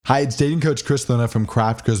Hi, it's dating coach Chris Luna from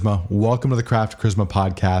Craft Charisma. Welcome to the Craft Charisma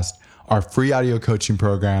podcast, our free audio coaching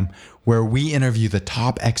program where we interview the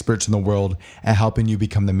top experts in the world at helping you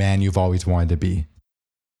become the man you've always wanted to be.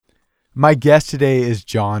 My guest today is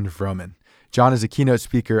Jon Vroman. Jon is a keynote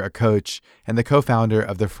speaker, a coach, and the co-founder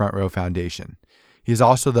of the Front Row Foundation. He is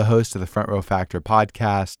also the host of the Front Row Factor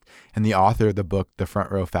podcast and the author of the book, The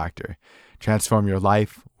Front Row Factor: Transform Your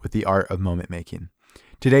Life with the Art of Moment Making.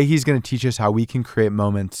 Today, he's going to teach us how we can create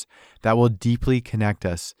moments that will deeply connect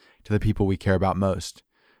us to the people we care about most.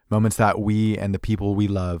 Moments that we and the people we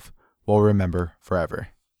love will remember forever.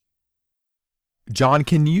 Jon,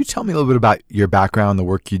 can you tell me a little bit about your background, the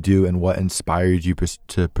work you do, and what inspired you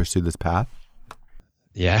to pursue this path?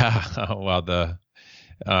 Yeah, well,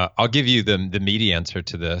 I'll give you the meaty answer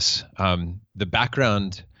to this. The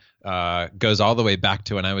background goes all the way back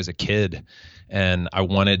to when I was a kid. And I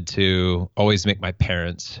wanted to always make my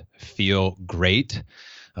parents feel great,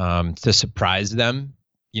 to surprise them,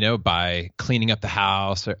 by cleaning up the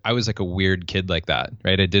house. I was like a weird kid like that,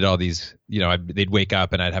 right? I did all these, they'd wake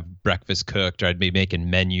up and I'd have breakfast cooked, or I'd be making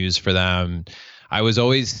menus for them. I was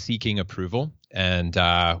always seeking approval and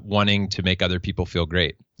wanting to make other people feel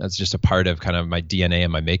great. That's just a part of kind of my DNA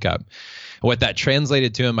and my makeup. What that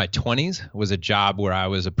translated to in my 20s was a job where I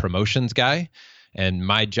was a promotions guy. And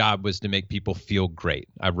my job was to make people feel great.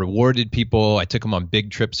 I rewarded people. I took them on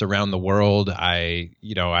big trips around the world. I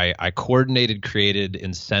coordinated, created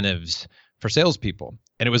incentives for salespeople.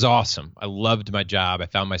 And it was awesome. I loved my job. I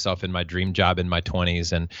found myself in my dream job in my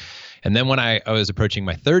 20s. And then when I was approaching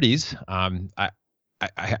my 30s, I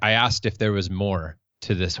asked if there was more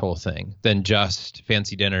to this whole thing than just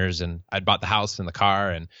fancy dinners. And I'd bought the house and the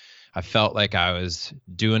car, and I felt like I was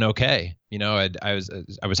doing okay. I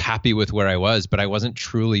was happy with where I was, but I wasn't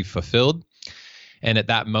truly fulfilled. And at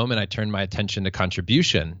that moment, I turned my attention to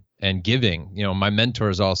contribution and giving. My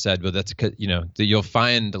mentors all said, well, that you'll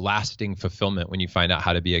find lasting fulfillment when you find out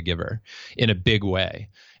how to be a giver in a big way.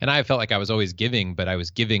 And I felt like I was always giving, but I was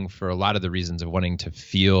giving for a lot of the reasons of wanting to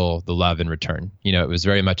feel the love in return. It was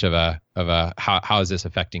very much of a how is this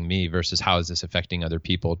affecting me versus how is this affecting other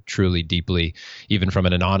people truly deeply, even from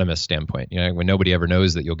an anonymous standpoint, when nobody ever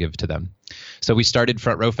knows that you'll give to them. So we started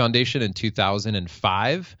Front Row Foundation in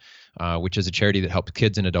 2005. Which is a charity that helps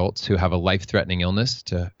kids and adults who have a life-threatening illness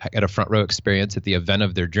to get a front row experience at the event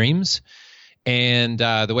of their dreams. And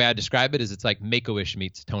the way I describe it is it's like Make-A-Wish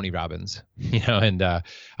meets Tony Robbins, and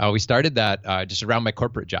we started that just around my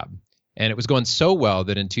corporate job. And it was going so well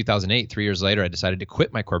that in 2008, 3 years later, I decided to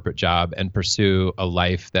quit my corporate job and pursue a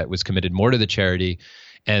life that was committed more to the charity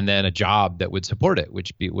and then a job that would support it,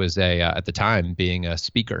 which was at the time being a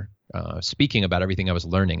speaker. Speaking about everything I was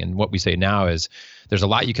learning. And what we say now is there's a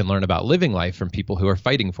lot you can learn about living life from people who are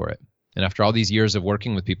fighting for it. And after all these years of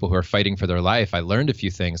working with people who are fighting for their life, I learned a few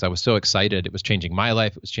things. I was so excited. It was changing my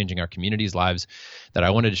life. It was changing our community's lives that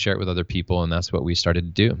I wanted to share it with other people. And that's what we started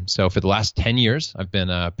to do. So for the last 10 years, I've been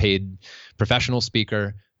a paid professional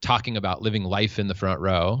speaker talking about living life in the front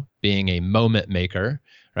row, being a moment maker,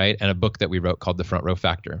 right? And a book that we wrote called The Front Row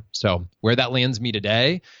Factor. So where that lands me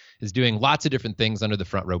today is doing lots of different things under the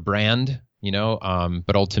Front Row brand,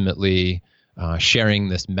 but ultimately sharing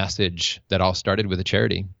this message that all started with a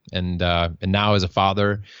charity. And now as a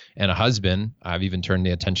father and a husband, I've even turned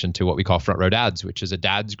the attention to what we call Front Row Dads, which is a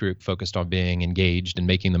dads group focused on being engaged and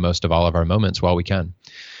making the most of all of our moments while we can.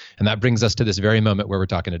 And that brings us to this very moment where we're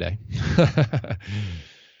talking today.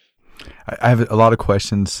 I have a lot of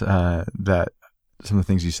questions that some of the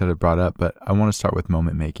things you said have brought up, but I want to start with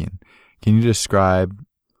moment making. Can you describe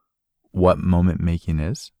what moment making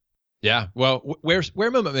is? Yeah. Well,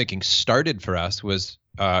 where moment making started for us was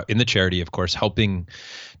in the charity, of course, helping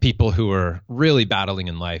people who were really battling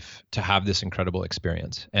in life to have this incredible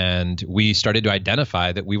experience. And we started to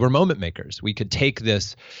identify that we were moment makers. We could take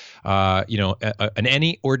this, an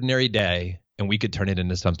any ordinary day, and we could turn it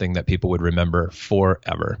into something that people would remember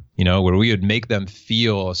forever, where we would make them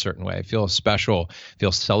feel a certain way, feel special,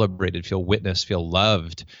 feel celebrated, feel witnessed, feel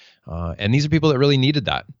loved. And these are people that really needed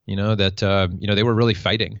that, they were really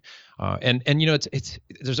fighting. I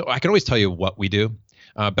can always tell you what we do,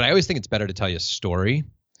 but I always think it's better to tell you a story.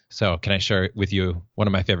 So can I share with you one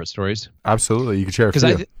of my favorite stories? Absolutely. You can share a few.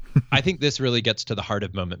 Because I think this really gets to the heart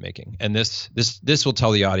of moment making. And this will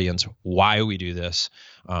tell the audience why we do this.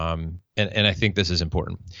 And I think this is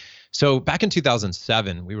important. So back in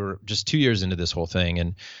 2007, we were just 2 years into this whole thing.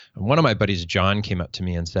 And one of my buddies, John, came up to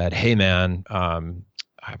me and said, hey, man,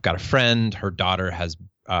 I've got a friend, her daughter has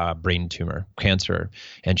brain tumor, cancer,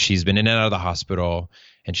 and she's been in and out of the hospital.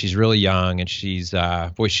 and she's really young, and she's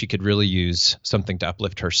boy, she could really use something to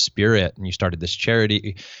uplift her spirit. And you started this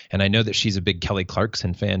charity, and I know that she's a big Kelly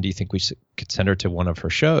Clarkson fan. Do you think we could send her to one of her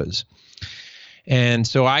shows? And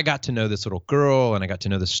so I got to know this little girl, and I got to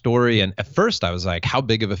know the story. And at first I was like, how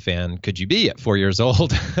big of a fan could you be at 4 years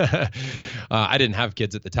old? I didn't have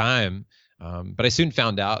kids at the time. But I soon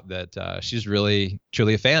found out that she's really,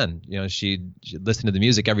 truly a fan. You know, she'd listen to the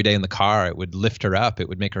music every day in the car. It would lift her up. It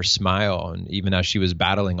would make her smile. And even as she was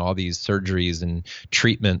battling all these surgeries and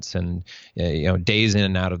treatments and, days in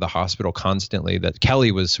and out of the hospital constantly, that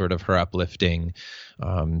Kelly was sort of her uplifting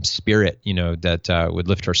spirit, that would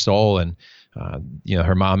lift her soul. And,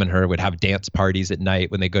 her mom and her would have dance parties at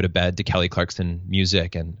night when they go to bed to Kelly Clarkson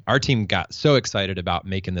music. And our team got so excited about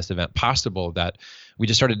making this event possible that we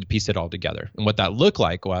just started to piece it all together. And what that looked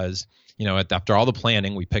like was, after all the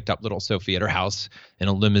planning, we picked up little Sophie at her house in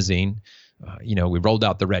a limousine. We rolled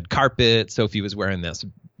out the red carpet. Sophie was wearing this,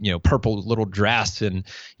 purple little dress, and,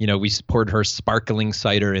 we poured her sparkling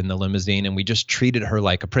cider in the limousine, and we just treated her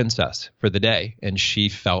like a princess for the day. And she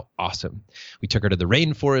felt awesome. We took her to the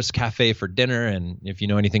Rainforest Cafe for dinner. And if you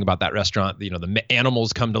know anything about that restaurant, the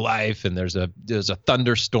animals come to life, and there's a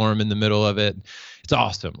thunderstorm in the middle of it. It's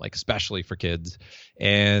awesome, like especially for kids.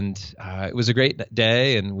 And it was a great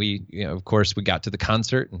day. And we, of course, we got to the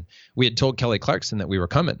concert, and we had told Kelly Clarkson that we were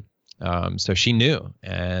coming. So she knew.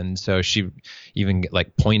 And so she even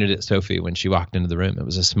pointed at Sophie when she walked into the room. It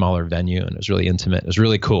was a smaller venue, and it was really intimate. It was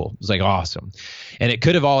really cool. It was awesome. And it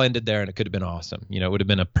could have all ended there, and it could have been awesome. It would have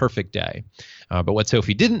been a perfect day. But what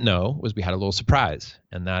Sophie didn't know was we had a little surprise.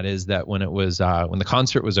 And that is that when the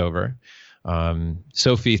concert was over,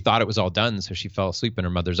 Sophie thought it was all done. So she fell asleep in her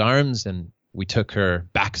mother's arms, and we took her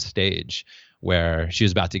backstage where she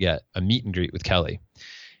was about to get a meet and greet with Kelly.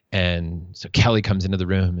 And so Kelly comes into the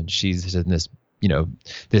room, and she's in this,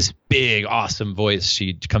 this big, awesome voice.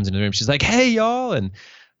 She comes into the room. She's like, "Hey, y'all." And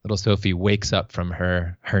little Sophie wakes up from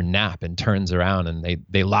her nap and turns around, and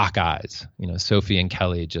they lock eyes. Sophie and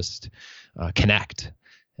Kelly just connect.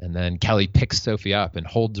 And then Kelly picks Sophie up and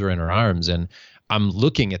holds her in her arms. And I'm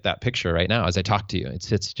looking at that picture right now as I talk to you. It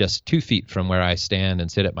sits just 2 feet from where I stand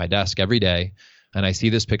and sit at my desk every day. And I see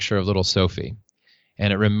this picture of little Sophie.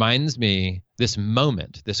 And it reminds me, this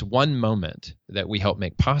one moment that we help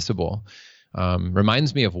make possible,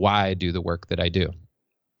 reminds me of why I do the work that I do.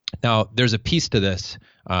 Now, there's a piece to this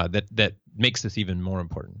that makes this even more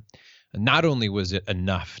important. Not only was it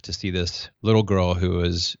enough to see this little girl who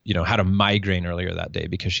was, had a migraine earlier that day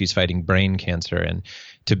because she's fighting brain cancer, and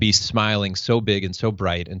to be smiling so big and so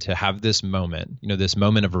bright, and to have this moment, this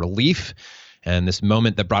moment of relief, and this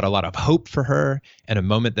moment that brought a lot of hope for her, and a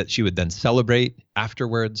moment that she would then celebrate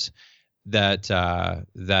afterwards. That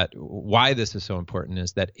why this is so important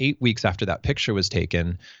is that 8 weeks after that picture was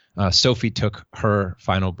taken, Sophie took her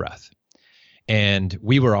final breath, and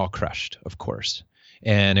we were all crushed, of course.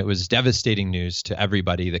 And it was devastating news to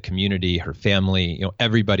everybody, the community, her family.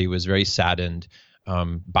 Everybody was very saddened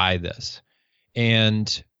by this.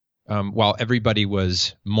 And while everybody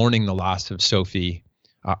was mourning the loss of Sophie,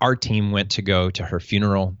 our team went to go to her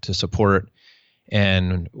funeral to support.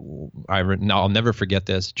 And I'll never forget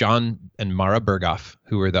this. John and Mara Berghoff,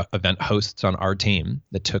 who were the event hosts on our team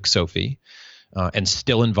that took Sophie, and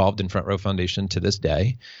still involved in Front Row Foundation to this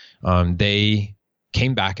day, they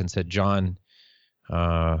came back and said, "John,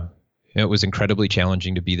 it was incredibly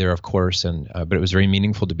challenging to be there, of course, but it was very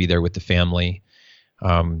meaningful to be there with the family.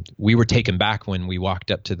 We were taken back when we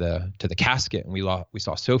walked up to the casket, and we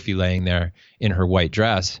saw Sophie laying there in her white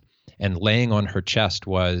dress, and laying on her chest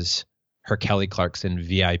was her Kelly Clarkson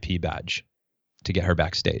VIP badge to get her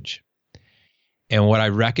backstage." And what I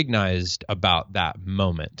recognized about that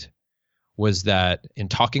moment was that in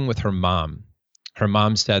talking with her mom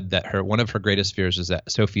said that one of her greatest fears was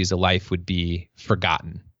that Sophie's life would be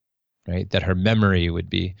forgotten, right? That her memory would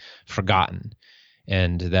be forgotten.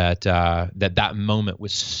 And that moment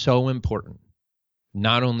was so important,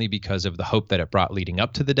 not only because of the hope that it brought leading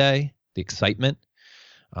up to the day, the excitement,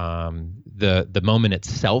 the moment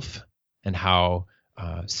itself, and how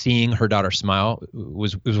seeing her daughter smile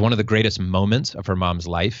was one of the greatest moments of her mom's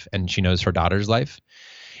life, and she knows her daughter's life.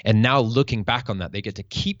 And now looking back on that, they get to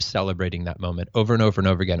keep celebrating that moment over and over and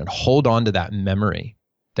over again, and hold on to that memory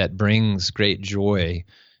that brings great joy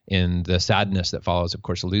in the sadness that follows, of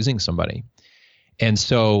course, losing somebody. And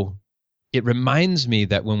so it reminds me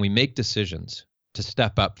that when we make decisions to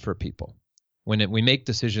step up for people, we make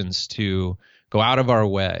decisions to go out of our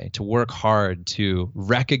way, to work hard, to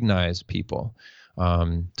recognize people,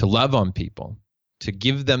 to love on people, to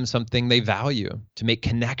give them something they value, to make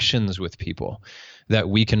connections with people, that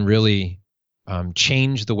we can really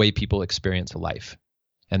change the way people experience life.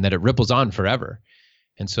 and that it ripples on forever.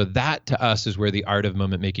 And so that to us is where the art of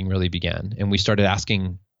moment making really began. And we started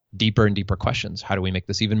asking deeper and deeper questions. How do we make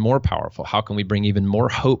this even more powerful? How can we bring even more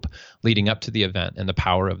hope leading up to the event and the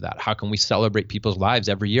power of that? How can we celebrate people's lives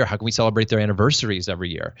every year? How can we celebrate their anniversaries every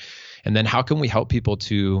year? And then how can we help people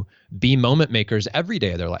to be moment makers every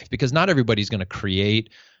day of their life? Because not everybody's going to create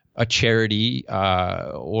a charity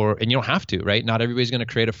and you don't have to, right? Not everybody's going to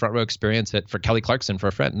create a front row experience for Kelly Clarkson for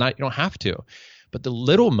a friend. You don't have to. But the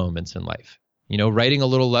little moments in life, writing a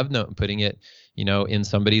little love note and putting it, in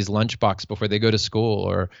somebody's lunchbox before they go to school,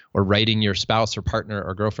 or writing your spouse or partner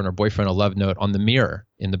or girlfriend or boyfriend a love note on the mirror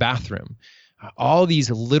in the bathroom. All these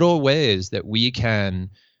little ways that we can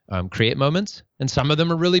create moments, and some of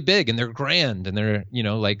them are really big and they're grand and they're,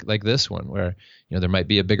 like this one where, there might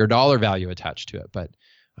be a bigger dollar value attached to it. But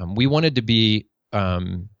we wanted to be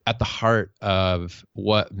at the heart of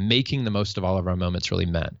what making the most of all of our moments really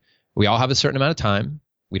meant. We all have a certain amount of time.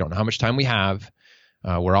 We don't know how much time we have.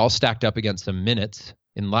 We're all stacked up against some minutes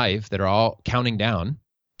in life that are all counting down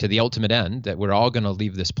to the ultimate end, that we're all going to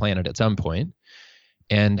leave this planet at some point.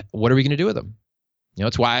 And what are we going to do with them?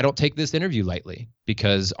 It's why I don't take this interview lightly,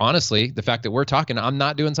 because honestly, the fact that we're talking, I'm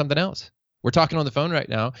not doing something else. We're talking on the phone right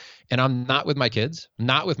now, and I'm not with my kids, I'm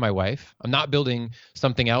not with my wife. I'm not building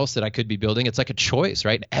something else that I could be building. It's like a choice,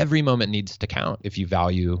 right? Every moment needs to count if you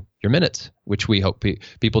value your minutes, which we hope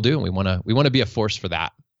people do. And we want to be a force for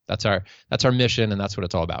that. That's our mission, and that's what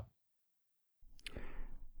it's all about.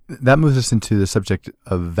 That moves us into the subject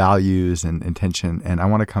of values and intention, and I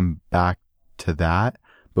want to come back to that.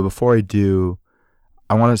 But before I do,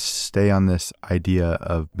 I want to stay on this idea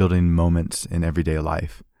of building moments in everyday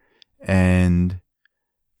life. And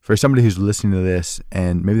for somebody who's listening to this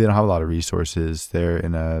and maybe they don't have a lot of resources, they're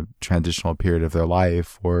in a transitional period of their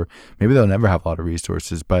life, or maybe they'll never have a lot of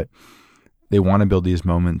resources, but they want to build these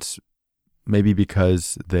moments, maybe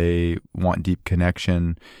because they want deep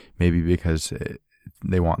connection, maybe because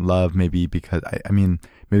they want love, maybe because, maybe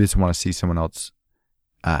they just want to see someone else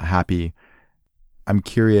happy. I'm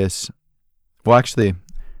curious. Well, actually,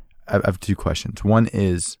 I have two questions. One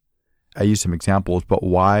is, I use some examples, but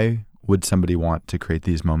why would somebody want to create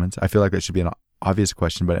these moments? I feel like that should be an obvious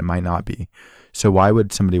question, but it might not be. So why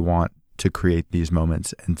would somebody want to create these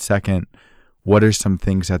moments? And second, what are some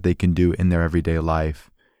things that they can do in their everyday life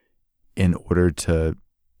in order to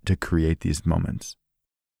create these moments?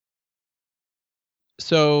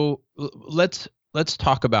 So let's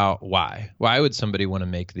talk about why. Why would somebody want to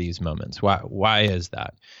make these moments? Why is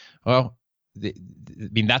that? Well,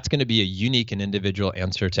 that's going to be a unique and individual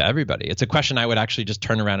answer to everybody. It's a question I would actually just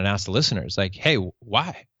turn around and ask the listeners, like, hey,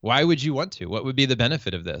 why? Why would you want to? What would be the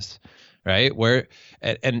benefit of this? Right?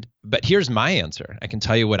 But here's my answer. I can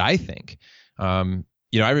tell you what I think. I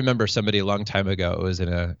remember somebody a long time ago, it was in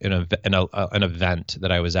an event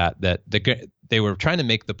that I was at, that they were trying to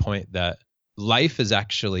make the point that life is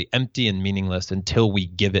actually empty and meaningless until we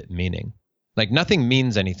give it meaning. Like nothing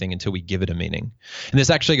means anything until we give it a meaning. And this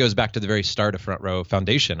actually goes back to the very start of Front Row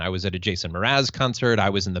Foundation. I was at a Jason Mraz concert. I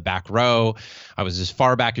was in the back row. I was as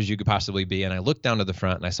far back as you could possibly be. And I looked down to the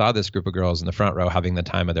front and I saw this group of girls in the front row having the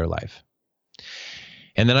time of their life.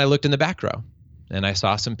 And then I looked in the back row and I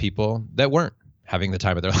saw some people that weren't having the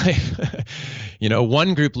time of their life.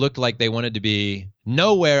 One group looked like they wanted to be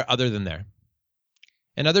nowhere other than there.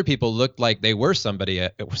 And other people looked like they were somebody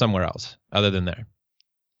somewhere else other than there.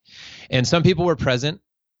 And some people were present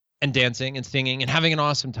and dancing and singing and having an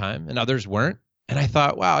awesome time, and others weren't. And I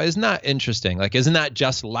thought, wow, isn't that interesting? Like, isn't that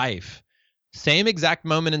just life? Same exact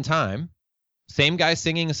moment in time, same guy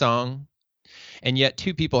singing a song, and yet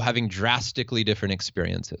two people having drastically different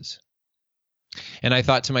experiences. And I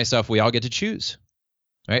thought to myself, we all get to choose,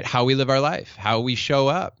 right? How we live our life, how we show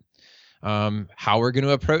up, how we're going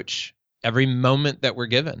to approach every moment that we're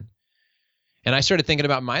given. And I started thinking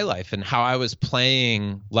about my life and how I was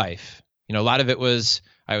playing life. A lot of it was,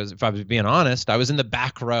 if I was being honest, I was in the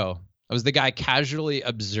back row. I was the guy casually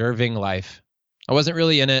observing life. I wasn't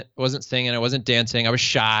really in it. I wasn't singing. I wasn't dancing. I was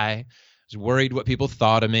shy. I was worried what people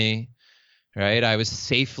thought of me, right? I was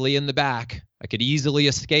safely in the back. I could easily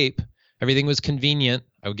escape. Everything was convenient.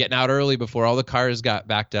 I was getting out early before all the cars got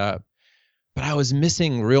backed up. But I was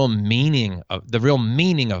missing the real meaning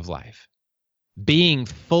of life. Being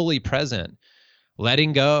fully present.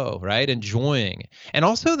 Letting go, right? Enjoying. And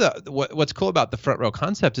also what's cool about the front row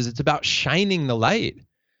concept is it's about shining the light.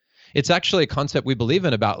 It's actually a concept we believe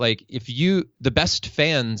in about like, the best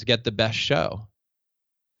fans get the best show.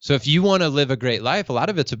 So if you want to live a great life, a lot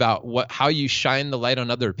of it's about how you shine the light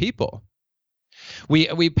on other people.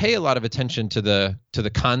 We pay a lot of attention to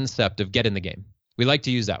the concept of get in the game. We like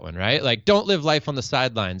to use that one, right? Like, don't live life on the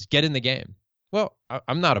sidelines, get in the game. Well,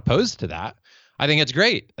 I'm not opposed to that. I think it's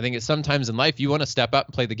great. I think it's sometimes in life you want to step up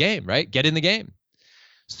and play the game, right? Get in the game.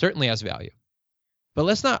 Certainly has value. But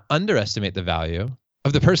let's not underestimate the value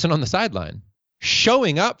of the person on the sideline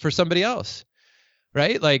showing up for somebody else,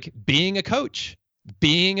 right? Like being a coach,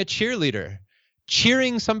 being a cheerleader,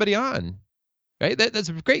 cheering somebody on, right? That's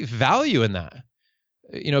great value in that.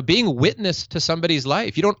 Being witness to somebody's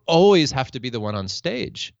life. You don't always have to be the one on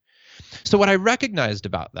stage. So what I recognized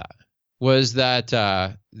about that was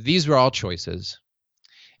that these were all choices,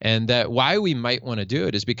 and that why we might want to do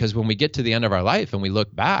it is because when we get to the end of our life and we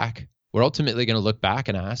look back, we're ultimately going to look back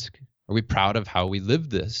and ask, are we proud of how we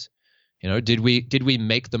lived this? Did we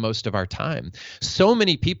make the most of our time? So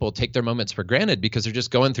many people take their moments for granted because they're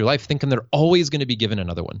just going through life thinking they're always going to be given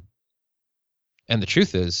another one. And the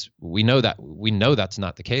truth is, we know that's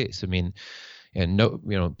not the case. I mean,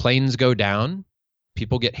 planes go down,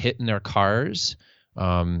 people get hit in their cars.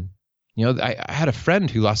 I had a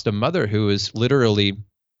friend who lost a mother who was literally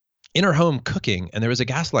in her home cooking, and there was a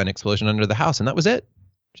gas line explosion under the house, and that was it.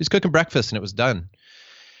 She's cooking breakfast, and it was done.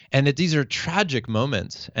 And that these are tragic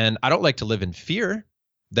moments, and I don't like to live in fear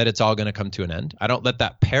that it's all going to come to an end. I don't let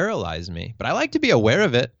that paralyze me, but I like to be aware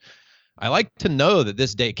of it. I like to know that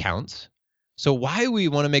this day counts. So why we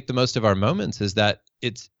want to make the most of our moments is that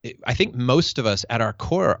I think most of us at our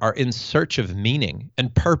core are in search of meaning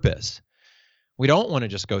and purpose. We don't want to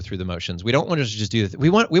just go through the motions. We don't want to just do this. We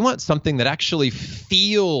want something that actually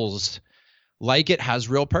feels like it has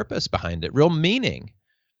real purpose behind it, real meaning.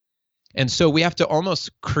 And so we have to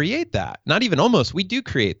almost create that. Not even almost, we do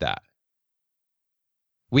create that.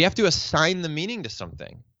 We have to assign the meaning to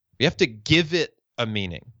something. We have to give it a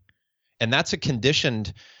meaning. And that's a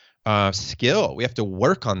conditioned skill. We have to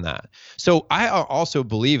work on that. So I also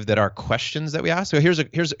believe that our questions that we ask, so here,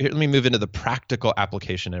 let me move into the practical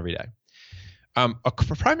application every day. A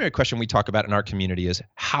primary question we talk about in our community is,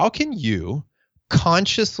 how can you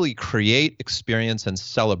consciously create, experience, and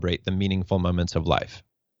celebrate the meaningful moments of life?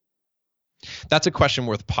 That's a question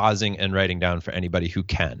worth pausing and writing down for anybody who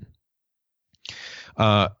can.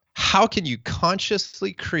 How can you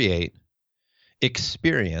consciously create,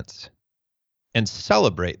 experience, and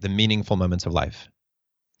celebrate the meaningful moments of life?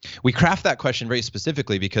 We craft that question very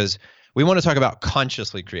specifically because we want to talk about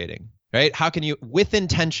consciously creating, right? How can you, with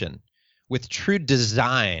intention, with true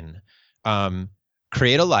design,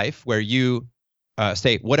 create a life where you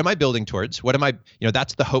say, what am I building towards? What am I,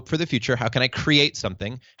 that's the hope for the future. How can I create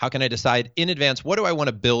something? How can I decide in advance, what do I want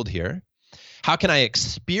to build here? How can I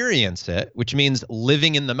experience it? Which means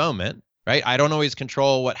living in the moment, right? I don't always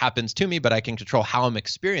control what happens to me, but I can control how I'm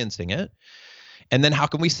experiencing it. And then how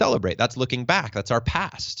can we celebrate? That's looking back. That's our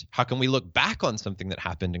past. How can we look back on something that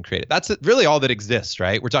happened and create it? That's really all that exists,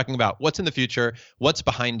 right? We're talking about what's in the future, what's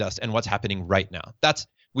behind us, and what's happening right now.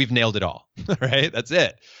 We've nailed it all, right? That's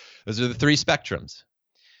it. Those are the three spectrums.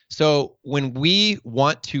 So when we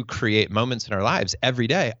want to create moments in our lives every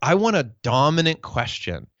day, I want a dominant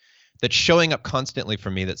question that's showing up constantly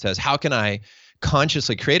for me that says, how can I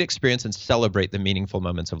consciously create, experience, and celebrate the meaningful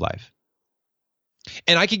moments of life?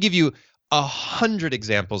 And I could give you 100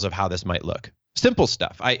 examples of how this might look. Simple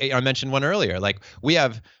stuff. I mentioned one earlier. Like, we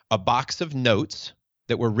have a box of notes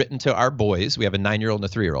that were written to our boys. We have a 9-year-old and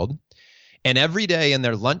a 3-year-old. And every day in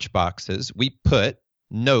their lunch boxes, we put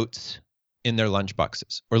notes in their lunch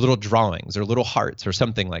boxes, or little drawings or little hearts or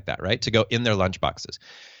something like that, right? To go in their lunch boxes.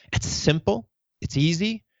 It's simple, it's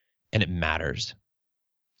easy, and it matters.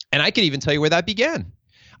 And I could even tell you where that began.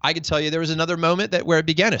 I could tell you there was another moment where it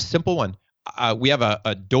began, a simple one. We have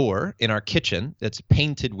a door in our kitchen that's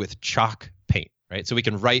painted with chalk paint, right? So we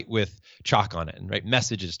can write with chalk on it and write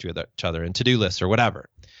messages to each other and to-do lists or whatever.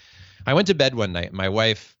 I went to bed one night. My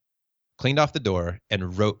wife cleaned off the door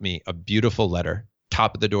and wrote me a beautiful letter,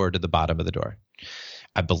 top of the door to the bottom of the door.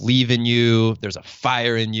 I believe in you. There's a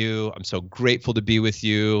fire in you. I'm so grateful to be with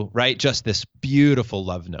you, right? Just this beautiful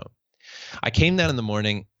love note. I came down in the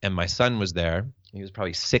morning and my son was there. He was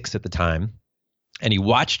probably 6 at the time. And he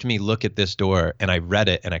watched me look at this door, and I read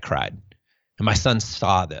it and I cried. And my son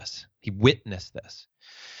saw this. He witnessed this.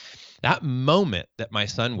 That moment that my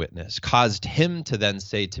son witnessed caused him to then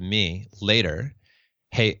say to me later,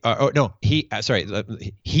 he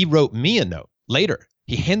wrote me a note later.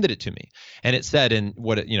 He handed it to me, and it said in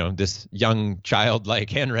this young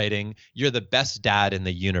childlike handwriting, "You're the best dad in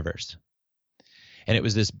the universe." And it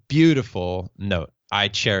was this beautiful note. I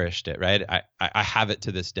cherished it, right? I have it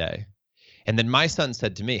to this day. And then my son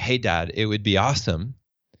said to me, "Hey, Dad, it would be awesome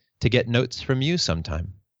to get notes from you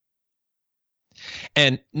sometime."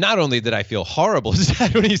 And not only did I feel horrible as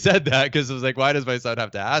dad when he said that, because I was like, why does my son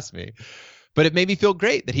have to ask me? But it made me feel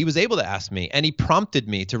great that he was able to ask me, and he prompted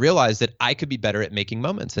me to realize that I could be better at making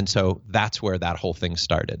moments. And so that's where that whole thing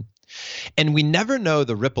started. And we never know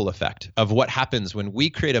the ripple effect of what happens when we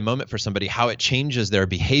create a moment for somebody, how it changes their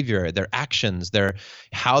behavior, their actions,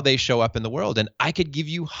 how they show up in the world. And I could give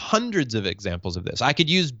you hundreds of examples of this. I could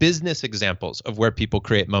use business examples of where people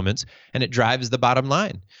create moments and it drives the bottom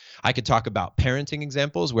line. I could talk about parenting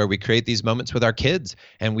examples where we create these moments with our kids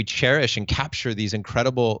and we cherish and capture these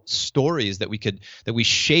incredible stories that we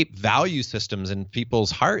shape value systems in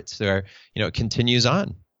people's hearts where, it continues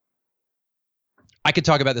on. I could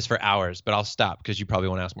talk about this for hours, but I'll stop because you probably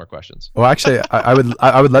want to ask more questions. Well, actually, I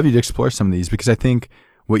would love you to explore some of these, because I think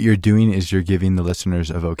what you're doing is you're giving the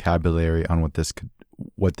listeners a vocabulary on what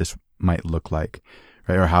this might look like,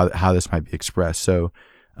 right? Or how this might be expressed. So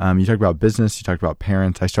you talked about business, you talked about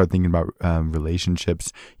parents. I started thinking about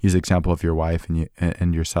relationships. Use the example of your wife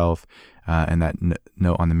and yourself and that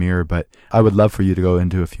note on the mirror. But I would love for you to go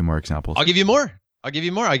into a few more examples. I'll give you more.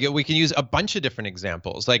 We can use a bunch of different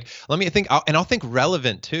examples. Like, let me think, I'll think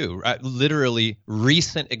relevant too, literally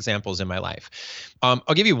recent examples in my life.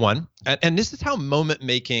 I'll give you one. And this is how moment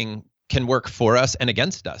making can work for us and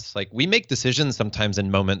against us. Like, we make decisions sometimes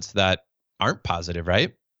in moments that aren't positive,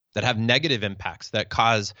 right? That have negative impacts, that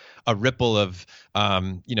cause a ripple of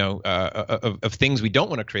things we don't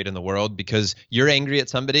want to create in the world, because you're angry at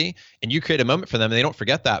somebody and you create a moment for them and they don't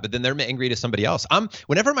forget that, but then they're angry to somebody else.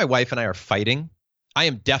 Whenever my wife and I are fighting, I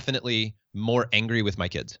am definitely more angry with my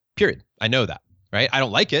kids, period. I know that, right? I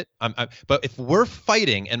don't like it. But if we're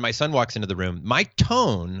fighting and my son walks into the room, my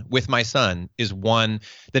tone with my son is one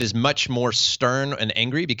that is much more stern and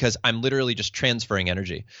angry, because I'm literally just transferring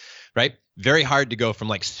energy, right? Very hard to go from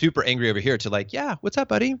like super angry over here to like, yeah, what's up,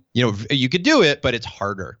 buddy? You could do it, but it's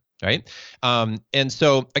harder, right? And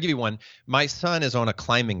so I'll give you one. My son is on a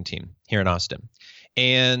climbing team here in Austin.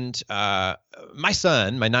 And my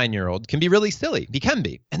son, my 9-year-old, can be really silly. He can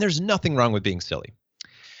be. And there's nothing wrong with being silly.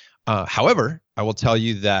 However, I will tell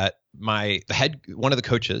you that one of the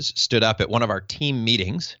coaches stood up at one of our team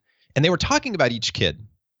meetings, and they were talking about each kid.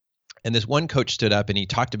 And this one coach stood up and he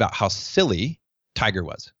talked about how silly Tiger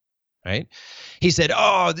was, right? He said,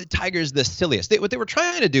 oh, the Tiger's the silliest. What they were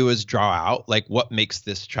trying to do is draw out like what makes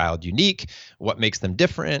this child unique, what makes them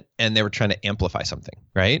different. And they were trying to amplify something,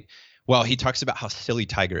 right? Well, he talks about how silly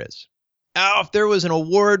Tiger is. Oh, if there was an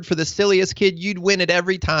award for the silliest kid, you'd win it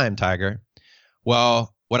every time, Tiger.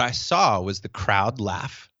 Well, what I saw was the crowd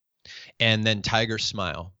laugh and then Tiger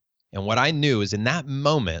smile. And what I knew is in that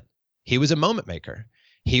moment, he was a moment maker.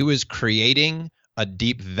 He was creating a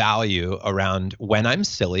deep value around when I'm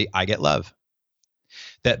silly, I get love.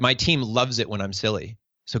 That my team loves it when I'm silly.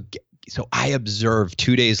 So I observed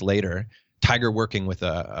 2 days later, Tiger working with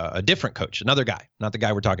a different coach, another guy, not the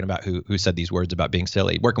guy we're talking about who said these words about being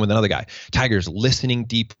silly, working with another guy. Tiger's listening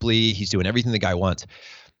deeply. He's doing everything the guy wants.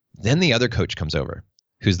 Then the other coach comes over,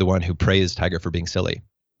 who's the one who praised Tiger for being silly,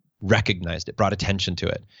 recognized it, brought attention to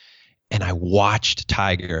it. And I watched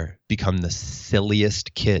Tiger become the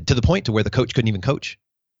silliest kid, to the point to where the coach couldn't even coach,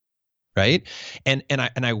 right? And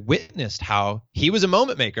I witnessed how he was a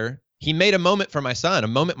moment maker. He made a moment for my son, a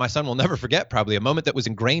moment my son will never forget, probably a moment that was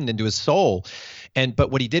ingrained into his soul. But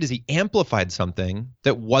what he did is he amplified something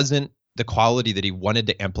that wasn't the quality that he wanted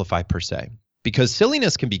to amplify per se. Because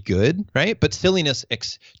silliness can be good, right? But silliness,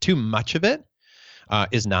 too much of it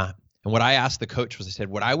is not. And what I asked the coach was, I said,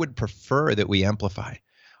 what I would prefer that we amplify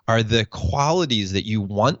are the qualities that you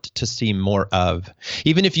want to see more of.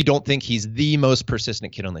 Even if you don't think he's the most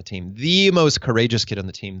persistent kid on the team, the most courageous kid on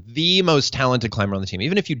the team, the most talented climber on the team,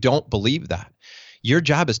 even if you don't believe that, your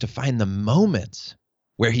job is to find the moments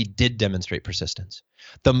where he did demonstrate persistence,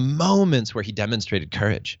 the moments where he demonstrated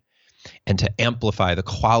courage, and to amplify the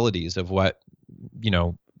qualities of what,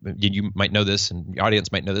 you might know this and the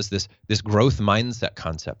audience might know this growth mindset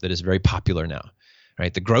concept that is very popular now.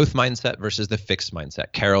 Right? The growth mindset versus the fixed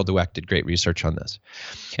mindset. Carol Dweck did great research on this.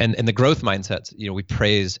 And the growth mindsets, we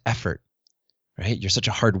praise effort, right? You're such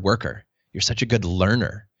a hard worker. You're such a good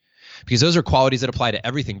learner. Because those are qualities that apply to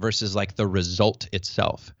everything versus like the result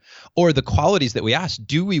itself. Or the qualities that we ask,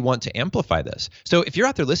 do we want to amplify this? So if you're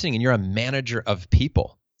out there listening and you're a manager of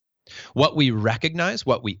people, what we recognize,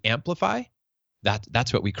 what we amplify,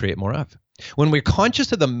 that's what we create more of. When we're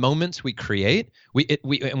conscious of the moments we create,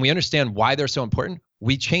 and we understand why they're so important,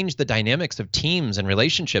 we change the dynamics of teams and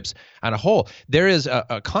relationships on a whole. There is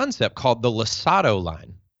a concept called the Losado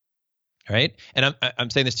line, right? And I'm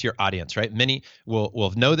saying this to your audience, right? Many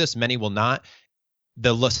will know this, many will not.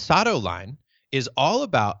 The Losado line is all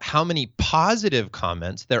about how many positive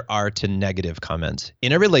comments there are to negative comments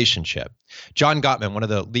in a relationship. John Gottman, one of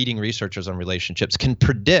the leading researchers on relationships, can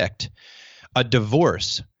predict a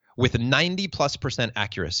divorce with 90+%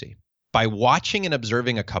 accuracy by watching and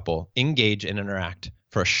observing a couple engage and interact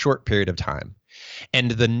for a short period of time.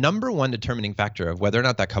 And the number one determining factor of whether or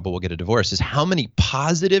not that couple will get a divorce is how many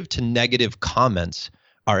positive to negative comments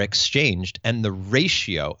are exchanged and the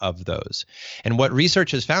ratio of those. And what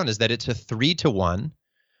research has found is that it's a 3-to-1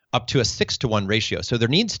 up to a 6-to-1 ratio. So there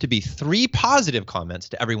needs to be 3 positive comments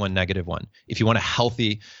to every 1 negative one if you want a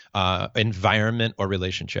healthy environment or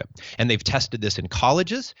relationship. And they've tested this in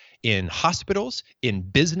colleges, in hospitals, in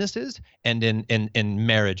businesses, and in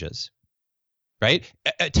marriages. Right?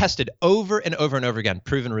 Tested over and over and over again,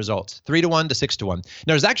 proven results, 3-to-1 to 6-to-1.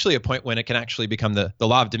 Now, there's actually a point when it can actually become the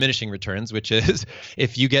law of diminishing returns, which is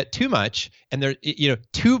if you get too much and they're,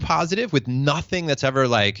 too positive with nothing that's ever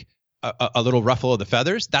like a little ruffle of the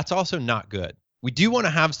feathers, that's also not good. We do want to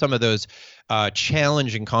have some of those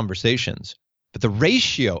challenging conversations, but the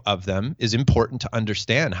ratio of them is important to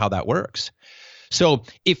understand how that works. So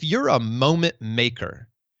if you're a moment maker,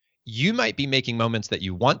 you might be making moments that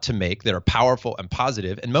you want to make that are powerful and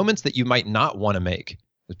positive, and moments that you might not want to make.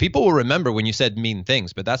 People will remember when you said mean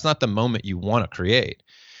things, but that's not the moment you want to create.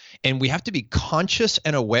 And we have to be conscious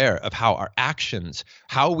and aware of how our actions,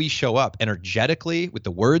 how we show up energetically with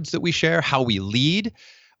the words that we share, how we lead,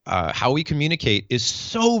 how we communicate is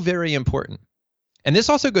so very important. And this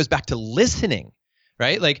also goes back to listening,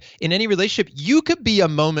 right? Like in any relationship, you could be a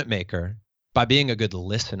moment maker by being a good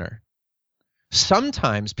listener.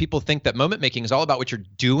 Sometimes people think that moment making is all about what you're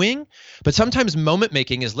doing, but sometimes moment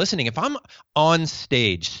making is listening. If I'm on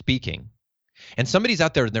stage speaking and somebody's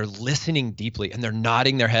out there and they're listening deeply and they're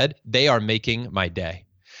nodding their head, they are making my day.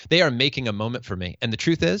 They are making a moment for me. And the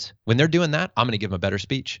truth is, when they're doing that, I'm going to give them a better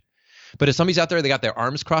speech. But if somebody's out there, they got their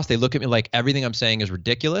arms crossed, they look at me like everything I'm saying is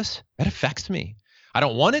ridiculous, that affects me. I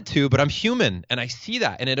don't want it to, but I'm human and I see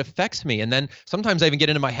that and it affects me. And then sometimes I even get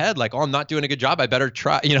into my head like, oh, I'm not doing a good job. I better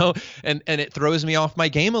try, and it throws me off my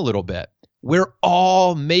game a little bit. We're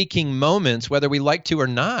all making moments, whether we like to or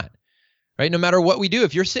not, right? No matter what we do,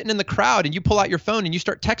 if you're sitting in the crowd and you pull out your phone and you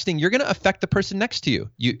start texting, you're going to affect the person next to you.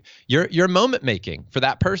 You're moment making for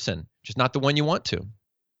that person, just not the one you want to.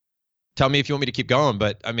 Tell me if you want me to keep going,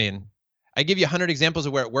 but I mean, I give you 100 examples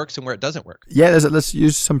of where it works and where it doesn't work. Yeah, let's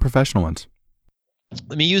use some professional ones.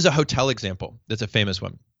 Let me use a hotel example. That's a famous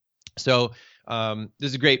one. So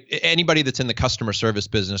this is great. Anybody that's in the customer service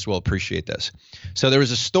business will appreciate this. So there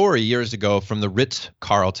was a story years ago from the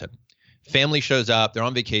Ritz-Carlton. Family shows up. They're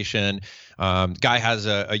on vacation. Guy has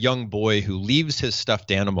a young boy who leaves his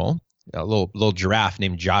stuffed animal, a little giraffe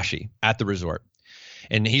named Joshi, at the resort.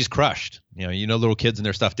 And he's crushed. Little kids and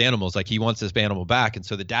their stuffed animals, like he wants this animal back. And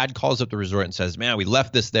so the dad calls up the resort and says, man, we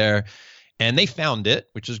left this there. And they found it,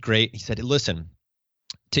 which is great. He said, listen,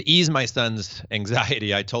 to ease my son's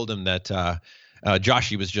anxiety, I told him that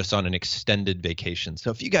Joshi was just on an extended vacation. So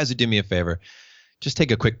if you guys would do me a favor, just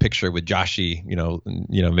take a quick picture with Joshi,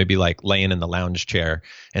 maybe like laying in the lounge chair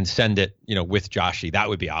and send it, with Joshi. That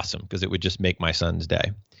would be awesome because it would just make my son's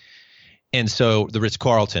day. And so the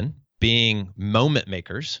Ritz-Carlton, being moment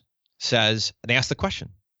makers, says, and they ask the question,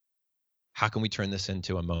 how can we turn this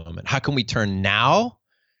into a moment? How can we turn now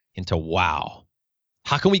into wow?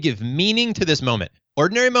 How can we give meaning to this moment?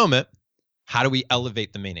 Ordinary moment, how do we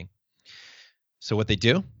elevate the meaning? So what they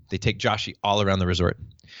do, they take Joshi all around the resort.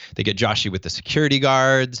 They get Joshi with the security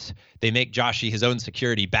guards. They make Joshi his own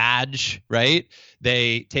security badge, right?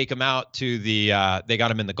 They take him out to they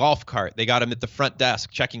got him in the golf cart. They got him at the front desk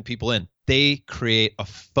checking people in. They create a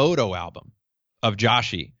photo album of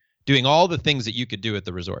Joshi doing all the things that you could do at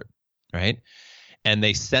the resort, right? And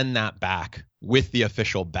they send that back with the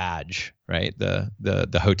official badge, right?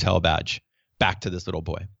 The hotel badge back to this little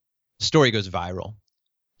boy. The story goes viral.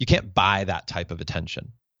 You can't buy that type of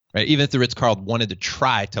attention, right? Even if the Ritz-Carlton wanted to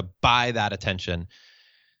try to buy that attention,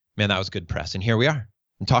 man, that was good press. And here we are.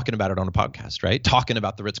 I'm talking about it on a podcast, right? Talking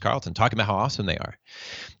about the Ritz-Carlton, talking about how awesome they are.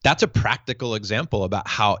 That's a practical example about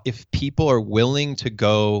how if people are willing to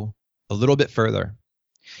go a little bit further,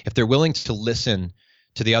 if they're willing to listen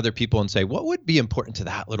to the other people and say, what would be important to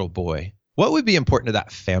that little boy? What would be important to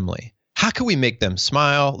that family? How can we make them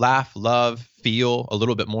smile, laugh, love, feel a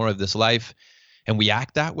little bit more of this life? And we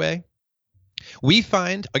act that way. We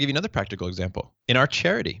find, I'll give you another practical example. In our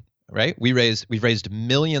charity, right? We've raised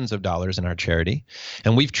millions of dollars in our charity,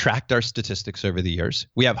 and we've tracked our statistics over the years.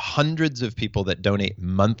 We have hundreds of people that donate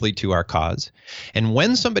monthly to our cause. And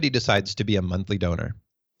when somebody decides to be a monthly donor,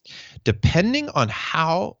 depending on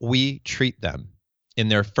how we treat them in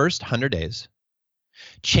their first 100 days,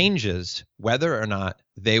 changes whether or not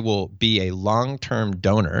they will be a long-term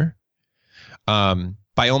donor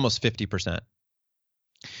by almost 50%.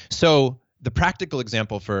 So the practical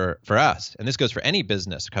example for us, and this goes for any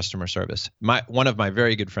business, customer service. One of my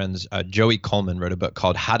very good friends, Joey Coleman, wrote a book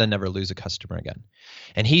called How to Never Lose a Customer Again.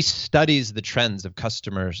 And he studies the trends of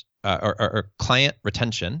customers or client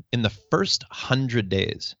retention in the first 100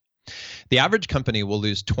 days. The average company will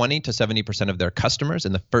lose 20 to 70% of their customers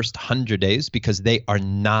in the first 100 days because they are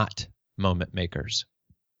not moment makers.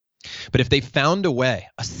 But if they found a way,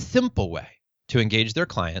 a simple way to engage their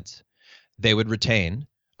clients, they would retain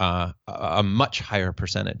a much higher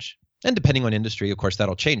percentage. And depending on industry, of course,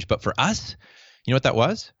 that'll change. But for us, you know what that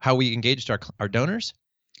was? How we engaged our donors?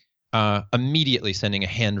 Immediately sending a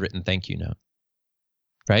handwritten thank you note,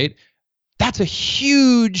 right? That's a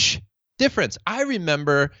huge difference. I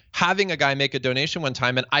remember having a guy make a donation one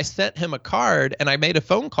time, and I sent him a card, and I made a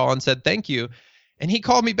phone call and said thank you. And he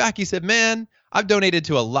called me back. He said, man, I've donated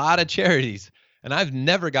to a lot of charities, and I've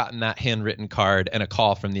never gotten that handwritten card and a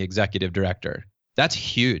call from the executive director. That's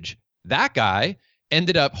huge. That guy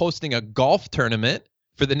ended up hosting a golf tournament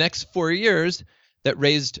for the next 4 years that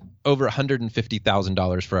raised over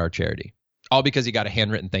 $150,000 for our charity, all because he got a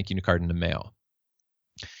handwritten thank you card in the mail.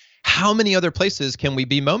 How many other places can we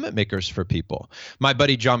be moment makers for people? My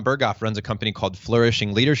buddy John Berghoff runs a company called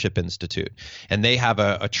Flourishing Leadership Institute, and they have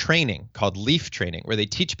a training called LEAF training where they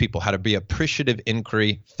teach people how to be appreciative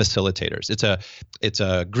inquiry facilitators. It's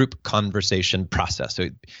a group conversation process. So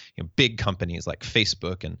big companies like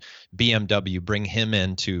Facebook and BMW bring him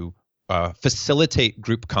in to facilitate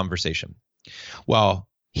group conversation. Well,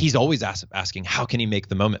 he's always asking, how can he make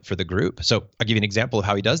the moment for the group? So I'll give you an example of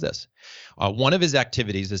how he does this. One of his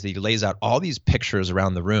activities is he lays out all these pictures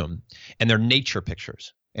around the room, and they're nature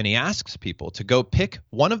pictures. And he asks people to go pick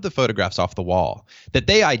one of the photographs off the wall that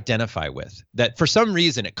they identify with, that for some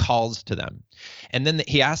reason it calls to them. And then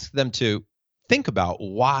he asks them to think about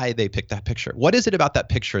why they picked that picture. What is it about that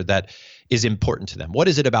picture that is important to them? What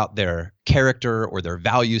is it about their character or their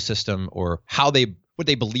value system or what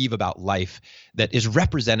they believe about life that is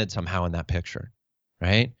represented somehow in that picture,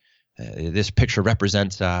 right? This picture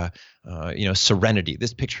represents, serenity.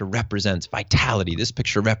 This picture represents vitality. This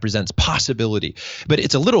picture represents possibility. But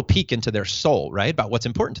it's a little peek into their soul, right, about what's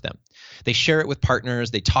important to them. They share it with partners.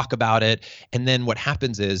 They talk about it. And then what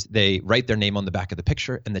happens is they write their name on the back of the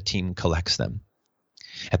picture, and the team collects them.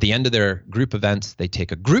 At the end of their group events, they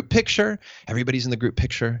take a group picture. Everybody's in the group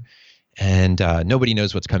picture. And nobody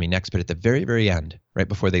knows what's coming next. But at the very, very end, right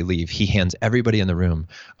before they leave, he hands everybody in the room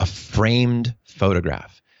a framed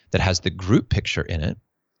photograph that has the group picture in it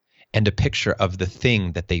and a picture of the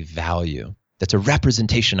thing that they value. That's a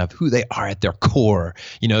representation of who they are at their core.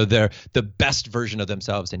 They're the best version of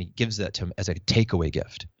themselves. And he gives that to them as a takeaway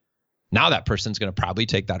gift. Now that person's going to probably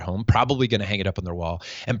take that home, probably going to hang it up on their wall,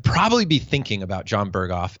 and probably be thinking about John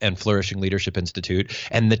Berghoff and Flourishing Leadership Institute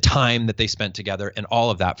and the time that they spent together and all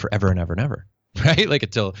of that forever and ever and ever, right? Like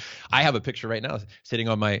until I have a picture right now sitting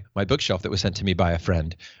on my bookshelf that was sent to me by a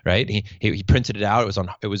friend, right? He printed it out.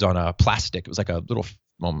 It was on a plastic. It was like a little.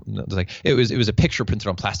 It was a picture printed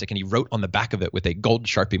on plastic, and he wrote on the back of it with a gold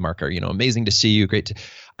Sharpie marker. Amazing to see you. Great.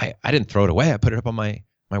 I didn't throw it away. I put it up on my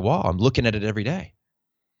wall. I'm looking at it every day.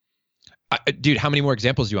 Dude, how many more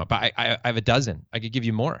examples do you want? But I have a dozen. I could give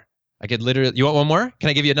you more. I could literally. You want one more? Can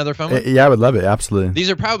I give you another phone one? Yeah, I would love it. Absolutely. These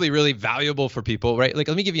are probably really valuable for people, right? Like,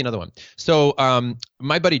 let me give you another one. So,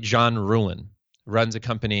 my buddy John Ruhlin runs a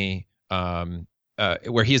company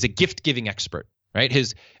where he is a gift-giving expert, right?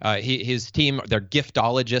 His team, they're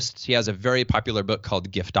giftologists. He has a very popular book called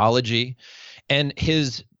Giftology, and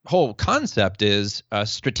his whole concept is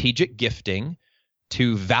strategic gifting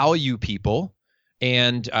to value people.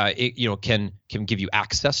 And it can give you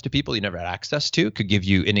access to people you never had access to. Could give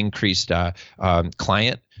you an increased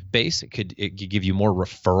client base. It could give you more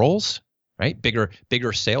referrals, right?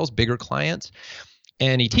 Bigger sales, bigger clients.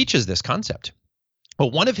 And he teaches this concept.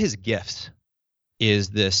 But one of his gifts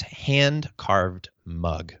is this hand-carved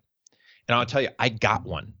mug. And I'll tell you, I got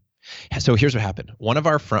one. So here's what happened. One of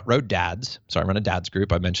our front row dads, so I run a dad's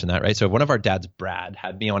group, I mentioned that, right? So one of our dads, Brad,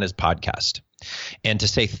 had me on his podcast. And to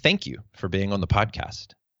say thank you for being on the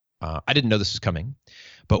podcast. I didn't know this was coming.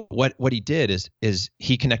 But what he did is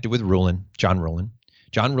he connected with John Ruhlin.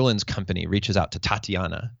 John Ruhlin's company reaches out to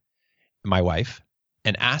Tatiana, my wife,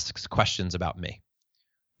 and asks questions about me.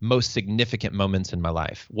 Most significant moments in my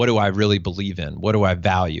life. What do I really believe in? What do I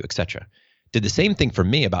value, etc. Did the same thing for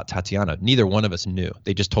me about Tatiana. Neither one of us knew.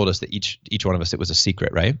 They just told us that each one of us, it was a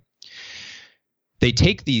secret, right? They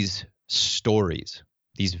take these stories,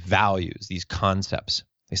 these values, these concepts,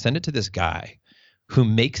 they send it to this guy who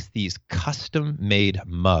makes these custom-made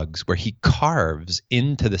mugs where he carves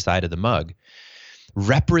into the side of the mug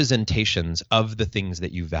representations of the things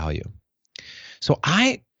that you value. So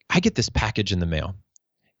I I get this package in the mail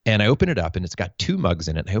and I open it up and it's got 2 mugs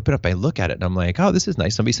in it. I open it up, I look at it and I'm like, oh, this is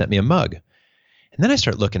nice. Somebody sent me a mug. And then I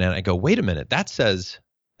start looking at it and I go, wait a minute, that says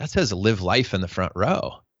live life in the front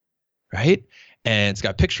row, right? And it's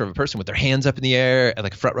got a picture of a person with their hands up in the air at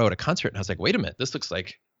like a front row at a concert. And I was like, wait a minute, this looks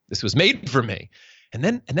like this was made for me. And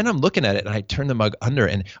then I'm looking at it and I turn the mug under,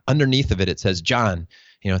 and underneath of it, it says, John,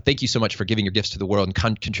 thank you so much for giving your gifts to the world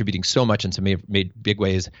and contributing so much into made big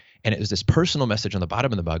ways. And it was this personal message on the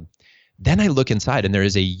bottom of the mug. Then I look inside and there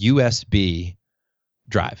is a USB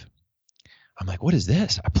drive. I'm like, what is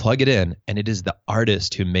this? I plug it in and it is the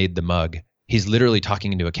artist who made the mug. He's literally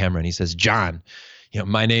talking into a camera and he says, John,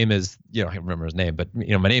 my name is, I can't remember his name, but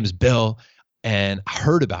my name is Bill and I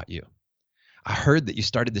heard about you. I heard that you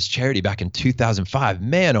started this charity back in 2005.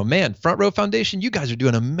 Man, oh man, Front Row Foundation, you guys are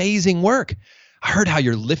doing amazing work. I heard how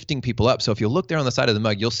you're lifting people up. So if you look there on the side of the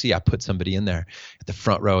mug, you'll see I put somebody in there at the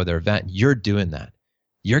front row of their event. You're doing that.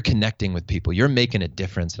 You're connecting with people. You're making a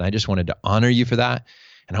difference. And I just wanted to honor you for that.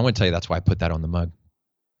 And I want to tell you that's why I put that on the mug.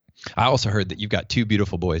 I also heard that you've got 2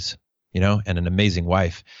 beautiful boys, and an amazing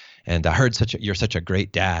wife. And I heard you're such a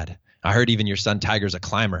great dad. I heard even your son Tiger's a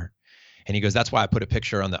climber. And he goes, that's why I put a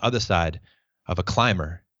picture on the other side of a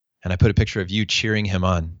climber. And I put a picture of you cheering him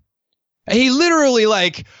on. And he literally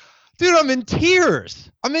dude, I'm in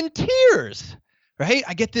tears. Right?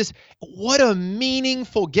 I get this. What a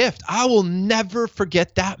meaningful gift. I will never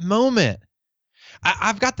forget that moment.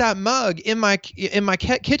 I've got that mug in my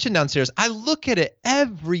kitchen downstairs. I look at it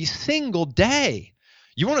every single day.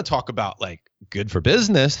 You want to talk about good for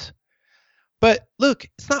business, but look,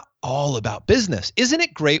 it's not all about business. Isn't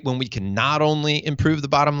it great when we can not only improve the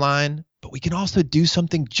bottom line, but we can also do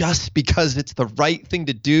something just because it's the right thing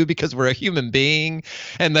to do because we're a human being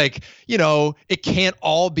and it can't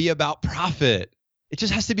all be about profit. It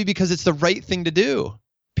just has to be because it's the right thing to do,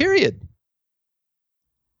 period.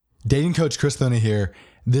 Dating coach Chris Luna here.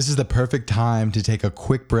 This is the perfect time to take a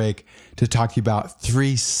quick break to talk to you about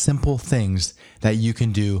 3 simple things that you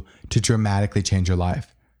can do to dramatically change your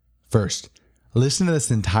life. First, listen to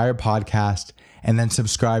this entire podcast and then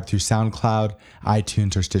subscribe through SoundCloud,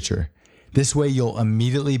 iTunes, or Stitcher. This way you'll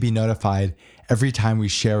immediately be notified every time we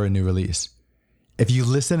share a new release. If you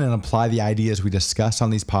listen and apply the ideas we discuss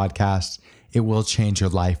on these podcasts, it will change your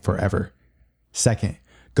life forever. Second,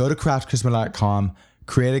 go to craftcharisma.com,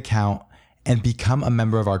 create an account, and become a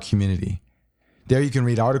member of our community. There you can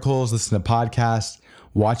read articles, listen to podcasts,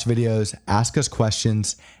 watch videos, ask us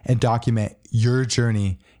questions, and document your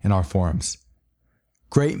journey in our forums.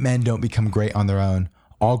 Great men don't become great on their own.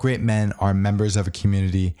 All great men are members of a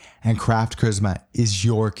community, and Craft Charisma is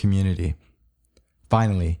your community.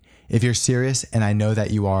 Finally, if you're serious, and I know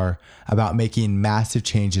that you are, about making massive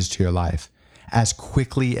changes to your life as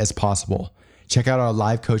quickly as possible, check out our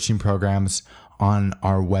live coaching programs on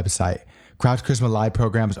our website. Craft Charisma live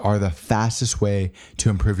programs are the fastest way to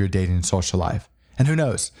improve your dating and social life. And who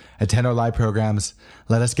knows, attend our live programs,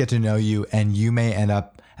 let us get to know you, and you may end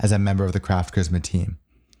up as a member of the Craft Charisma team.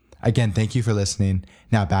 Again, thank you for listening.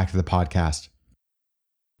 Now back to the podcast.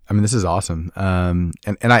 I mean, this is awesome.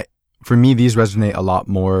 For me, these resonate a lot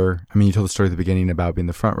more. I mean, you told the story at the beginning about being in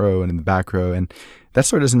the front row and in the back row, and that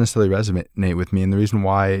story doesn't necessarily resonate with me. And the reason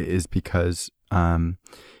why is because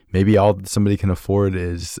maybe all somebody can afford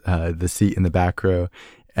is the seat in the back row.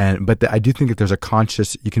 But I do think that there's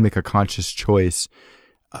you can make a conscious choice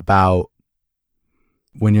about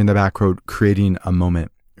when you're in the back row, creating a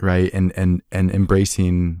moment, right? And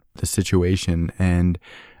embracing the situation. And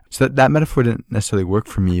so that metaphor didn't necessarily work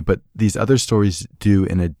for me, but these other stories do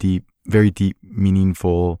in a very deep,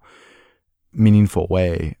 meaningful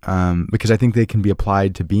way. Because I think they can be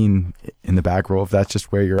applied to being in the back row if that's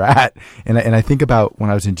just where you're at. And I think about when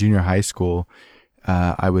I was in junior high school,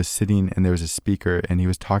 I was sitting and there was a speaker and he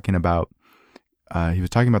was talking about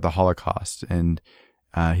the Holocaust, and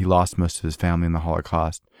he lost most of his family in the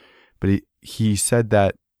Holocaust. But he said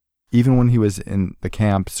that even when he was in the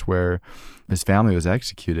camps where his family was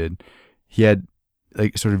executed, he had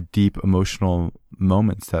sort of deep emotional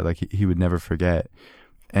moments that he would never forget.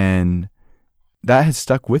 And that has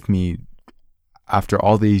stuck with me after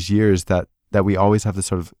all these years, that we always have this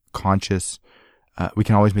sort of conscious, we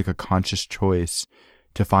can always make a conscious choice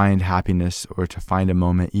to find happiness or to find a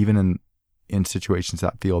moment, even in situations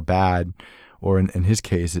that feel bad, or in his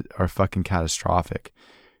case, are fucking catastrophic.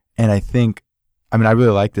 And I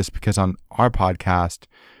really like this because on our podcast,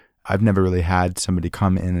 I've never really had somebody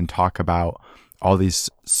come in and talk about all these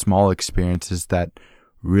small experiences that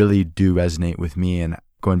really do resonate with me. And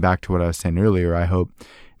going back to what I was saying earlier, I hope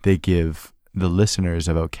they give the listeners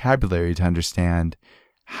a vocabulary to understand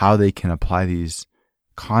how they can apply these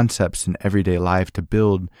concepts in everyday life to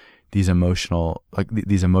build these emotional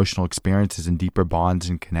experiences and deeper bonds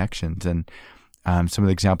and connections. And some of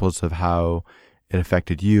the examples of how it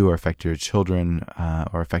affected you or affected your children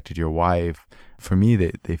or affected your wife, for me,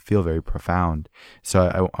 they feel very profound.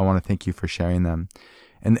 So I want to thank you for sharing them.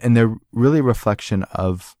 And they're really a reflection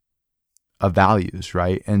of values,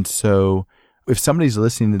 right? And so if somebody's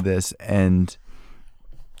listening to this and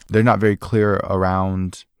they're not very clear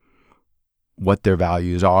around what their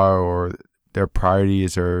values are, or their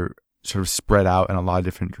priorities are sort of spread out in a lot of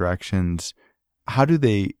different directions, how do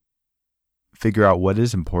they figure out what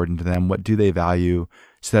is important to them? What do they value,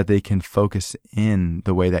 so that they can focus in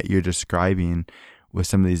the way that you're describing with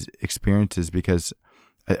some of these experiences? Because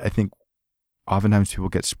I think oftentimes people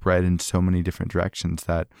get spread in so many different directions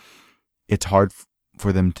that it's hard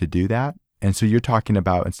for them to do that. And so you're talking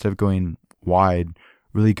about, instead of going wide,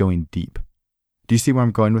 really going deep. Do you see where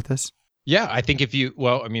I'm going with this? Yeah, I think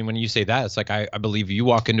when you say that, it's like, I believe you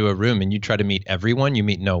walk into a room and you try to meet everyone, you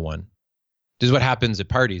meet no one. This is what happens at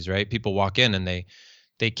parties, right? People walk in and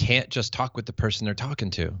they can't just talk with the person they're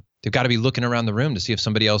talking to. They've got to be looking around the room to see if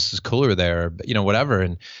somebody else is cooler there, or, whatever.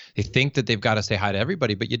 And they think that they've got to say hi to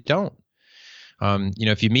everybody, but you don't.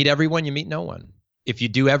 If you meet everyone, you meet no one. If you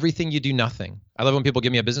do everything, you do nothing. I love when people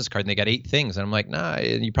give me a business card and they got 8 things, and I'm like, nah,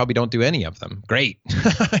 you probably don't do any of them. Great.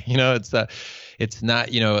 It's not,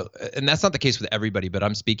 and that's not the case with everybody, but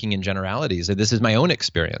I'm speaking in generalities. This is my own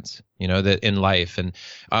experience, that in life. And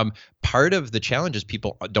part of the challenge is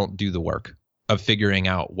people don't do the work of figuring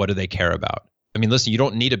out, what do they care about? I mean, listen, you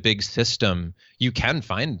don't need a big system. You can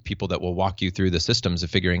find people that will walk you through the systems of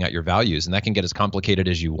figuring out your values, and that can get as complicated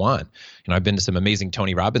as you want. I've been to some amazing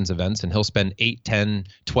Tony Robbins events, and he'll spend 8, 10,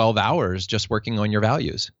 12 hours just working on your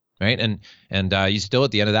values, right? And you still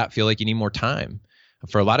at the end of that feel like you need more time.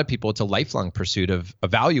 For a lot of people, it's a lifelong pursuit of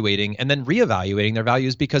evaluating and then reevaluating their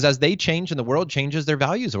values, because as they change and the world changes, their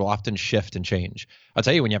values will often shift and change. I'll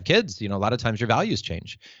tell you, when you have kids, a lot of times your values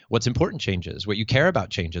change. What's important changes. What you care about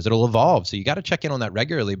changes. It'll evolve. So you got to check in on that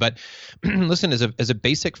regularly. But listen, as a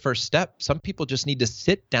basic first step, some people just need to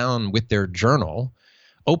sit down with their journal,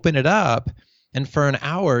 open it up, and for an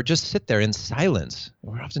hour, just sit there in silence.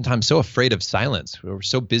 We're oftentimes so afraid of silence. We're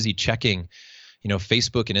so busy checking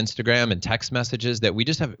Facebook and Instagram and text messages that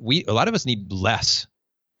a lot of us need less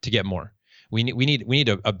to get more. We need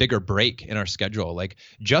a bigger break in our schedule. Like,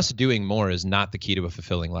 just doing more is not the key to a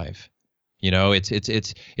fulfilling life.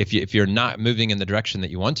 It's if you're not moving in the direction that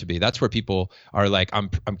you want to be, that's where people are like, I'm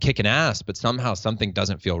kicking ass, but somehow something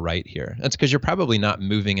doesn't feel right here. That's because you're probably not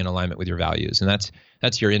moving in alignment with your values. And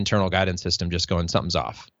that's your internal guidance system just going, something's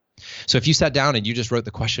off. So if you sat down and you just wrote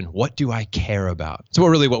the question, what do I care about? So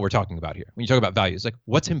what we're talking about here, when you talk about values, like,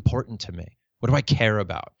 what's important to me? What do I care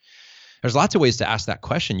about? There's lots of ways to ask that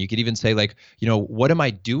question. You could even say, like, what am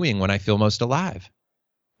I doing when I feel most alive?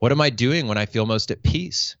 What am I doing when I feel most at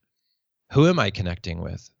peace? Who am I connecting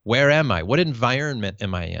with? Where am I? What environment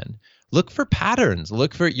am I in? Look for patterns.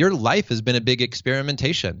 Your life has been a big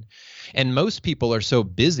experimentation. And most people are so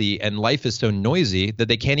busy and life is so noisy that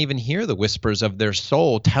they can't even hear the whispers of their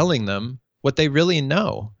soul telling them what they really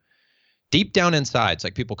know. Deep down inside, it's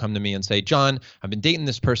like people come to me and say, John, I've been dating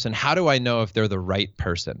this person. How do I know if they're the right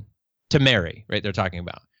person to marry, right? They're talking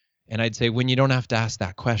about. And I'd say, when you don't have to ask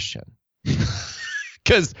that question.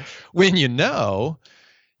 Because when you know,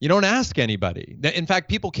 you don't ask anybody. In fact,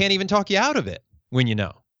 people can't even talk you out of it when you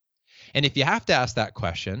know. And if you have to ask that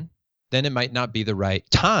question, then it might not be the right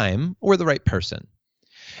time or the right person.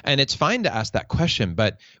 And it's fine to ask that question,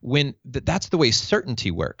 but that's the way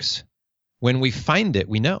certainty works. When we find it,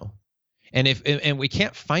 we know. And we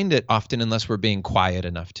can't find it often unless we're being quiet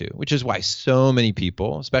enough to, which is why so many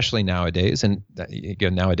people, especially nowadays, and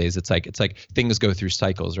again, nowadays it's like things go through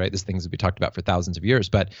cycles, right? This things that we talked about for thousands of years,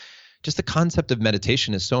 but just the concept of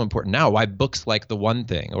meditation is so important now. Why books like The One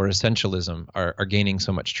Thing or Essentialism are gaining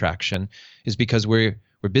so much traction is because we're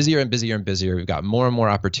busier and busier and busier. We've got more and more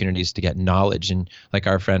opportunities to get knowledge. And like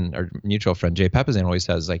our mutual friend, Jay Papasan always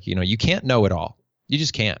says, like, you can't know it all. You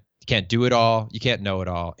just can't. You can't do it all. You can't know it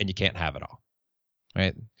all. And you can't have it all,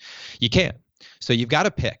 right? You can't. So you've got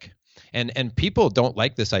to pick. And people don't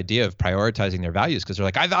like this idea of prioritizing their values because they're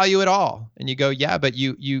like, I value it all. And you go, yeah, but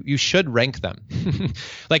you should rank them.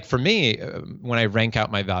 Like for me, when I rank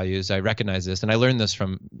out my values, I recognize this. And I learned this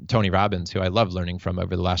from Tony Robbins, who I love learning from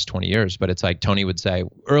over the last 20 years. But it's like Tony would say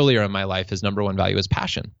earlier in my life, his number one value is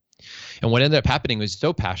passion. And what ended up happening was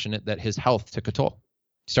so passionate that his health took a toll.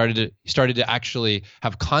 He started to actually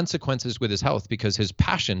have consequences with his health because his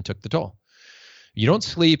passion took the toll. You don't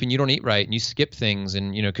sleep and you don't eat right and you skip things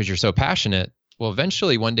and, because you're so passionate. Well,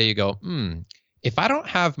 eventually one day you go, if I don't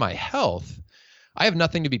have my health, I have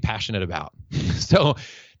nothing to be passionate about. So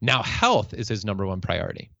now health is his number one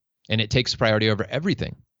priority. And it takes priority over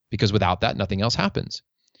everything, because without that, nothing else happens.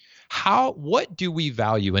 What do we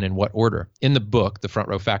value and in what order? In the book, The Front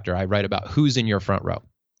Row Factor, I write about who's in your front row.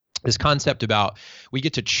 This concept about we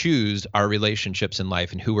get to choose our relationships in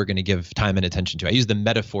life and who we're going to give time and attention to. I use the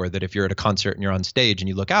metaphor that if you're at a concert and you're on stage and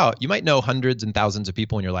you look out, you might know hundreds and thousands of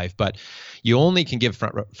people in your life, but you only can give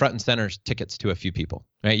front and center tickets to a few people,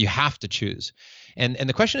 right? You have to choose. And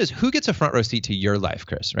the question is, who gets a front row seat to your life,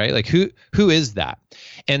 Chris, right? Like who is that?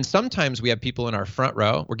 And sometimes we have people in our front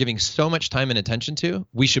row we're giving so much time and attention to,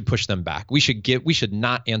 we should push them back. We should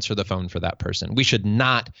not answer the phone for that person. We should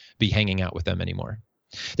not be hanging out with them anymore.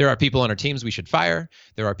 There are people on our teams we should fire.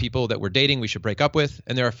 There are people that we're dating we should break up with.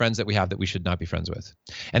 And there are friends that we have that we should not be friends with.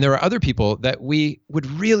 And there are other people that we would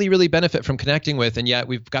really, really benefit from connecting with. And yet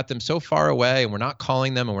we've got them so far away and we're not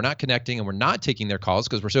calling them and we're not connecting and we're not taking their calls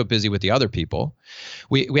because we're so busy with the other people.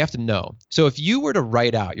 We have to know. So if you were to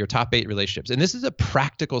write out your top 8 relationships, and this is a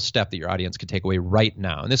practical step that your audience could take away right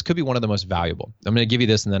now, and this could be one of the most valuable. I'm going to give you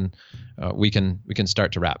this and then we can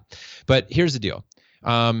start to wrap. But here's the deal.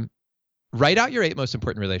 Write out your 8 most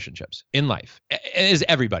important relationships in life. It is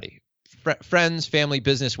everybody, friends, family,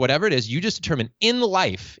 business, whatever it is. You just determine in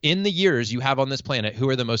life, in the years you have on this planet, who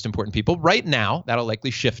are the most important people right now. That'll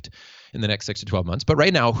likely shift in the next 6 to 12 months. But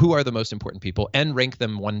right now, who are the most important people, and rank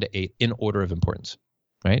them 1 to 8 in order of importance,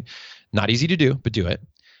 right? Not easy to do, but do it.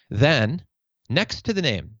 Then next to the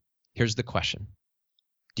name, here's the question.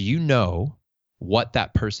 Do you know what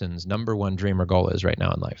that person's number one dream or goal is right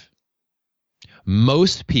now in life?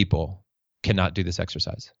 Most people cannot do this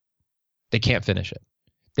exercise. They can't finish it.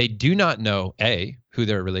 They do not know, A, who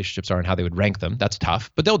their relationships are and how they would rank them. That's tough,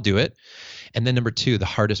 but they'll do it. And then number 2, the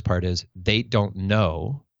hardest part is they don't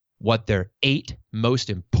know what their 8 most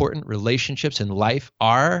important relationships in life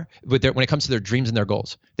are when it comes to their dreams and their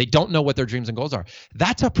goals. They don't know what their dreams and goals are.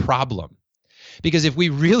 That's a problem. Because if we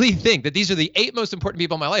really think that these are the 8 most important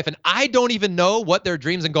people in my life and I don't even know what their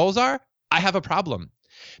dreams and goals are, I have a problem.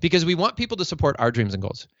 Because we want people to support our dreams and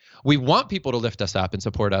goals. We want people to lift us up and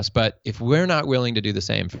support us. But if we're not willing to do the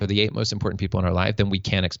same for the 8 most important people in our life, then we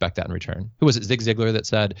can't expect that in return. Who was it? Zig Ziglar that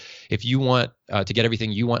said, if you want to get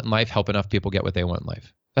everything you want in life, help enough people get what they want in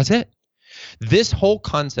life. That's it. This whole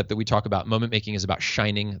concept that we talk about, moment making, is about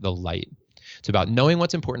shining the light. It's about knowing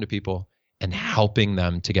what's important to people and helping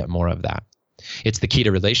them to get more of that. It's the key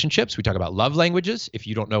to relationships. We talk about love languages. If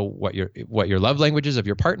you don't know what your love language is of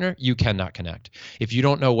your partner, you cannot connect. If you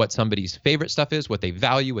don't know what somebody's favorite stuff is, what they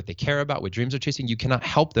value, what they care about, what dreams they're chasing, you cannot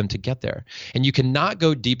help them to get there. And you cannot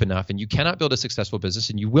go deep enough, and you cannot build a successful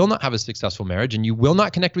business, and you will not have a successful marriage, and you will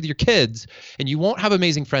not connect with your kids, and you won't have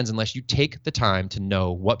amazing friends unless you take the time to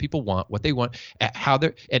know what people want, what they want, how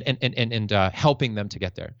they're and helping them to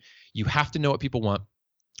get there. You have to know what people want,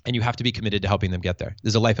 and you have to be committed to helping them get there.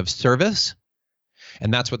 There's a life of service.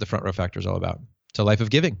 And that's what the Front Row Factor is all about. It's a life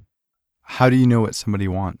of giving. How do you know what somebody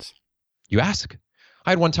wants? You ask.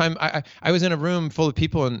 I had one time, I was in a room full of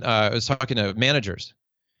people and I was talking to managers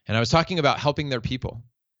and I was talking about helping their people.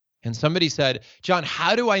 And somebody said, John,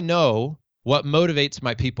 how do I know what motivates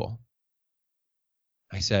my people?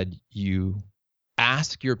 I said, you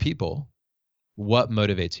ask your people what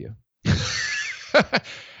motivates you.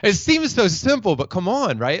 It seems so simple, but come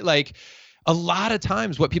on, right? Like, a lot of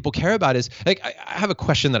times what people care about is, like, I have a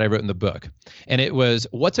question that I wrote in the book, and it was,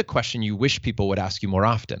 what's a question you wish people would ask you more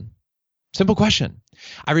often? Simple question.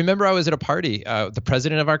 I remember I was at a party, the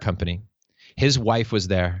president of our company, his wife was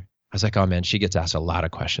there. I was like, oh man, she gets asked a lot of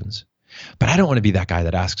questions, but I don't want to be that guy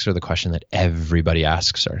that asks her the question that everybody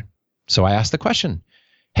asks her. So I asked the question,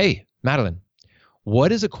 hey, Madeline,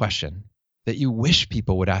 what is a question that you wish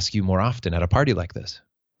people would ask you more often at a party like this?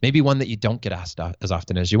 Maybe one that you don't get asked as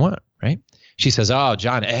often as you want, right? She says, oh,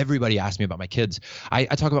 John, everybody asks me about my kids. I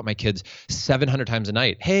talk about my kids 700 times a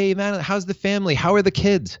night. Hey, man, how's the family? How are the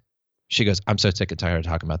kids? She goes, I'm so sick and tired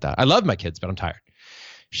of talking about that. I love my kids, but I'm tired.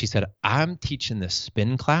 She said, I'm teaching this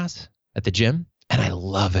spin class at the gym, and I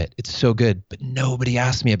love it. It's so good, but nobody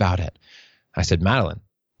asked me about it. I said, Madeline,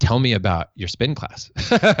 tell me about your spin class.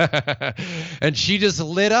 And she just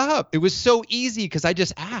lit up. It was so easy because I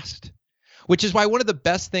just asked. Which is why one of the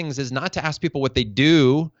best things is not to ask people what they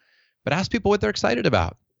do, but ask people what they're excited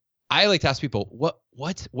about. I like to ask people,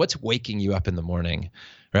 what's waking you up in the morning,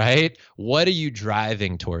 right? What are you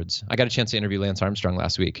driving towards? I got a chance to interview Lance Armstrong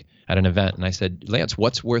last week at an event, and I said, Lance,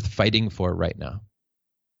 what's worth fighting for right now?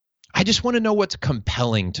 I just want to know what's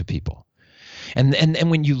compelling to people. And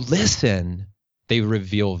when you listen, they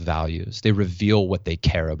reveal values. They reveal what they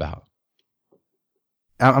care about.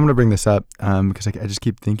 I'm going to bring this up because I just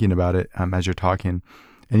keep thinking about it as you're talking.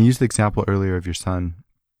 And you used the example earlier of your son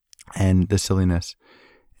and the silliness.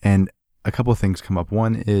 And a couple of things come up.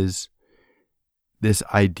 One is this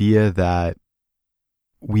idea that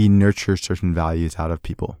we nurture certain values out of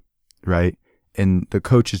people, right? And the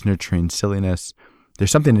coach is nurturing silliness.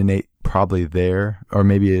 There's something innate probably there, or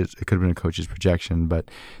maybe it could have been a coach's projection, but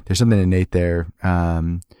there's something innate there.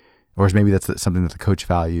 Or maybe that's something that the coach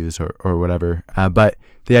values or whatever. But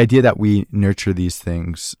the idea that we nurture these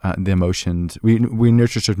things, the emotions, we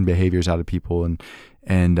nurture certain behaviors out of people.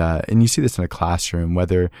 And you see this in a classroom,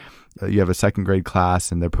 whether you have a second grade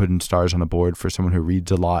class and they're putting stars on a board for someone who reads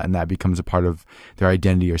a lot and that becomes a part of their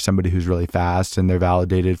identity, or somebody who's really fast and they're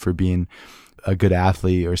validated for being a good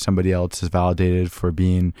athlete, or somebody else is validated for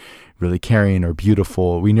being really caring or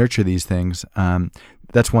beautiful. We nurture these things.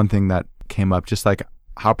 That's one thing that came up, just like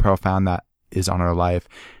how profound that is on our life.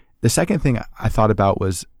 The second thing I thought about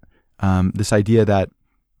was this idea that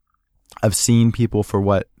of seeing people for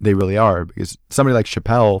what they really are, because somebody like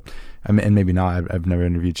Chappelle, and maybe not, I've never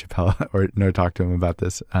interviewed Chappelle or never talked to him about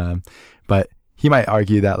this, but he might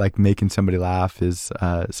argue that like making somebody laugh is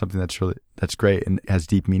something that's great and has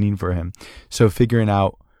deep meaning for him. So figuring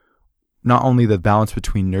out not only the balance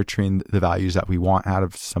between nurturing the values that we want out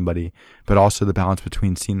of somebody, but also the balance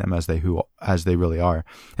between seeing them as they really are.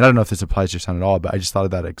 And I don't know if this applies to your son at all, but I just thought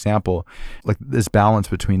of that example, like this balance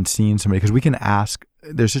between seeing somebody, because we can ask,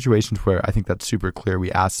 there's situations where I think that's super clear.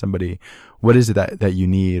 We ask somebody, what is it that you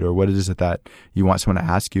need, or what is it that you want someone to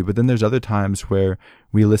ask you? But then there's other times where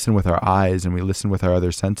we listen with our eyes and we listen with our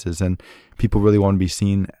other senses, and people really want to be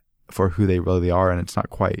seen for who they really are. And it's not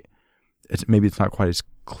quite as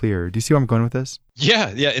clear. Do you see where I'm going with this? Yeah.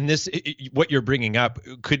 And this, what you're bringing up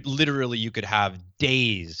you could have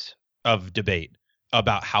days of debate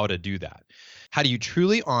about how to do that. How do you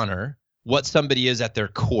truly honor what somebody is at their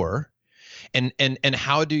core? And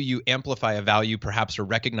how do you amplify a value perhaps, or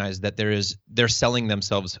recognize that they're selling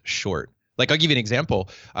themselves short? Like, I'll give you an example.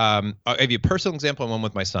 I'll give you a personal example and one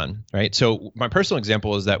with my son, right? So my personal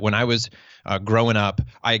example is that when I was growing up,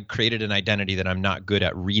 I created an identity that I'm not good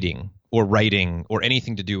at reading or writing or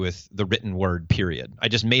anything to do with the written word, period. I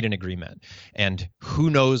just made an agreement. And who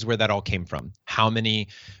knows where that all came from? How many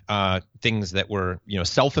things that were,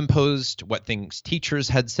 self-imposed, what things teachers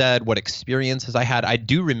had said, what experiences I had. I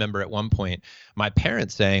do remember at one point my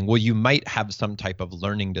parents saying, well, you might have some type of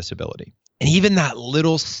learning disability. And even that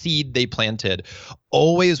little seed they planted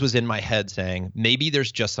always was in my head saying, maybe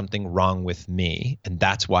there's just something wrong with me, and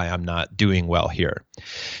that's why I'm not doing well here.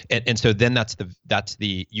 And so then that's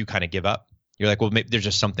the you kind of give up. You're like, well, maybe there's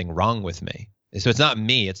just something wrong with me. So it's not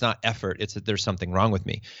me, it's not effort, it's that there's something wrong with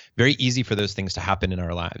me. Very easy for those things to happen in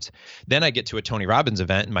our lives. Then I get to a Tony Robbins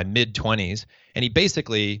event in my mid-20s, and he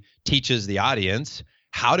basically teaches the audience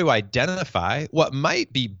how to identify what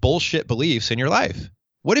might be bullshit beliefs in your life.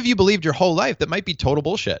 What have you believed your whole life that might be total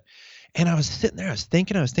bullshit? And I was sitting there, I was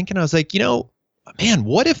thinking, I was like, man,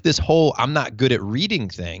 what if this whole I'm not good at reading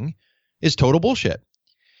thing is total bullshit?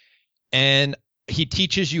 And he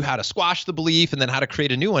teaches you how to squash the belief and then how to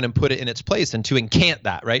create a new one and put it in its place, and to incant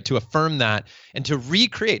that, right? To affirm that, and to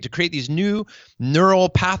create these new neural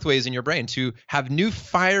pathways in your brain, to have new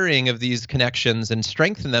firing of these connections and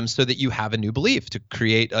strengthen them so that you have a new belief, to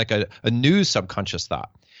create like a new subconscious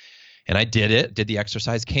thought. And I did the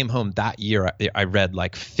exercise, came home that year. I read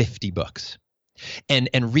like 50 books. And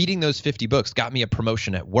reading those 50 books got me a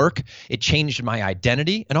promotion at work. It changed my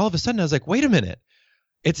identity. And all of a sudden I was like, wait a minute.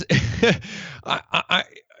 It's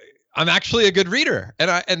I'm actually a good reader.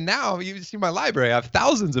 And now you see my library. I have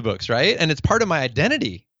thousands of books, right? And it's part of my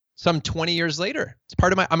identity. Some 20 years later, it's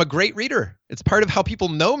part of I'm a great reader. It's part of how people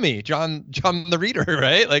know me, John the reader,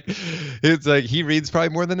 right? Like, it's like he reads probably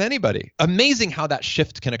more than anybody. Amazing how that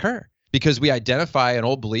shift can occur, because we identify an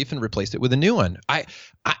old belief and replace it with a new one.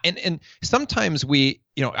 And sometimes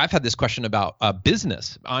I've had this question about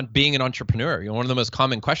business, on being an entrepreneur. One of the most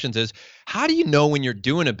common questions is, how do you know when you're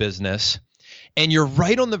doing a business and you're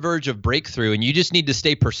right on the verge of breakthrough and you just need to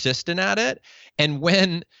stay persistent at it? And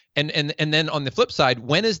then on the flip side,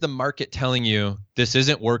 when is the market telling you this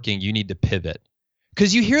isn't working, you need to pivot?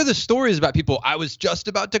 Because you hear the stories about people, I was just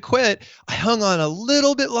about to quit, I hung on a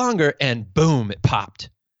little bit longer, and boom, it popped.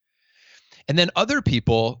 And then other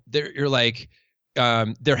people, you're like,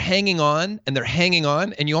 they're hanging on,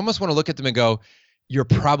 and you almost want to look at them and go, you're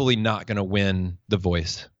probably not going to win The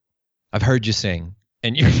Voice. I've heard you sing.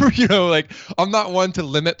 And you're like, I'm not one to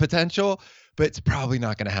limit potential, but it's probably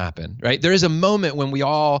not going to happen, right? There is a moment when we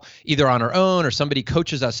all, either on our own or somebody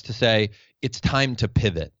coaches us to say, it's time to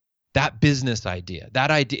pivot. That business idea,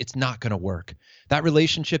 it's not going to work. That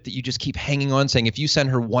relationship that you just keep hanging on, saying if you send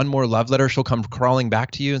her one more love letter, she'll come crawling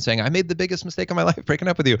back to you and saying, I made the biggest mistake of my life breaking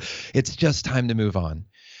up with you. It's just time to move on.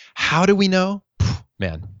 How do we know?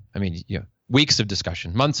 Man, I mean, weeks of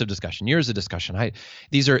discussion, months of discussion, years of discussion.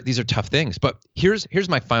 These are tough things. But here's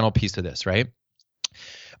my final piece of this, right?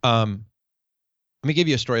 Let me give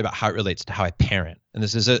you a story about how it relates to how I parent. And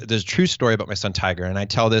there's a true story about my son Tiger. And I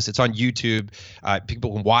tell this, it's on YouTube.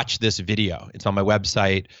 People can watch this video. It's on my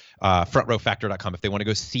website, frontrowfactor.com, if they want to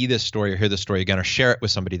go see this story or hear this story again or share it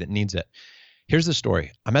with somebody that needs it. Here's the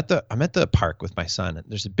story. I'm at the park with my son, and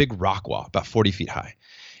there's a big rock wall about 40 feet high.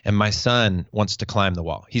 And my son wants to climb the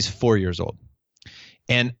wall. He's 4 years old.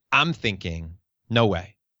 And I'm thinking, no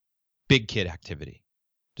way. Big kid activity.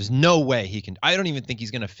 There's no way he can. I don't even think he's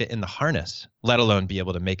going to fit in the harness, let alone be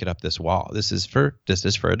able to make it up this wall. This is for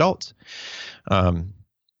adults.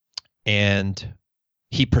 And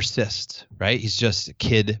he persists, right? He's just a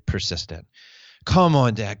kid persistent. Come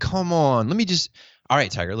on, Dad. Come on. All right,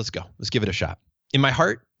 Tiger, let's go. Let's give it a shot. In my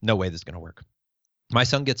heart, no way this is going to work. My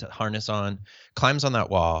son gets a harness on, climbs on that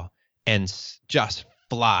wall, and just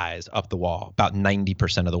flies up the wall, about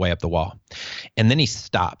 90% of the way up the wall. And then he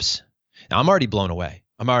stops. Now, I'm already blown away.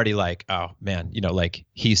 I'm already like, oh man,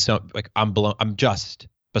 he's so like, I'm just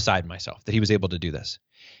beside myself that he was able to do this.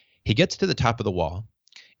 He gets to the top of the wall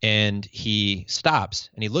and he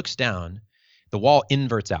stops and he looks down. The wall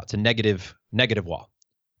inverts out. It's a negative wall.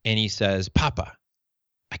 And he says, Papa,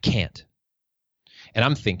 I can't. And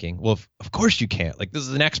I'm thinking, well, of course you can't. Like, this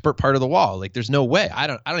is an expert part of the wall. Like, there's no way. I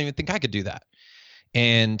don't even think I could do that.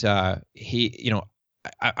 And he,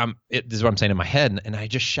 this is what I'm saying in my head. And I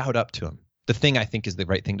just shout up to him. The thing I think is the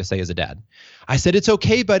right thing to say as a dad. I said, it's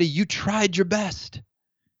okay, buddy. You tried your best.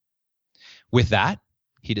 With that,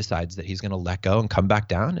 he decides that he's going to let go and come back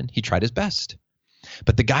down, and he tried his best.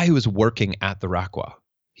 But the guy who was working at the rock wall,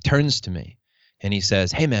 he turns to me and he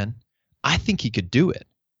says, hey man, I think he could do it.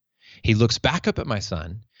 He looks back up at my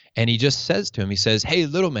son and he just says to him, he says, hey,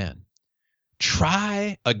 little man,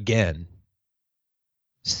 try again.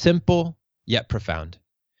 Simple yet profound.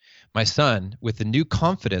 My son, with the new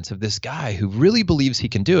confidence of this guy who really believes he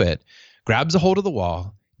can do it, grabs a hold of the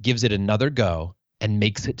wall, gives it another go, and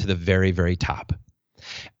makes it to the very, very top.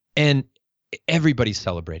 And everybody's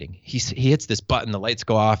celebrating. He hits this button, the lights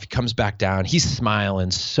go off, he comes back down, he's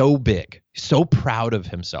smiling so big, so proud of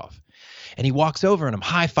himself. And he walks over and I'm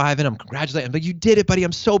high-fiving him, congratulating him, but you did it, buddy,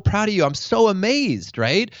 I'm so proud of you, I'm so amazed,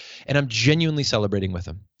 right? And I'm genuinely celebrating with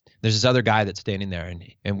him. There's this other guy that's standing there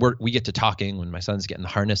and we get to talking when my son's getting the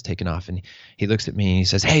harness taken off, and he looks at me and he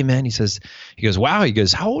says, hey man, he goes, wow. He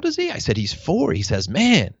goes, how old is he? I said, he's 4. He says,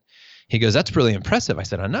 man. He goes, that's really impressive. I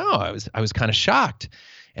said, I know. I was kind of shocked.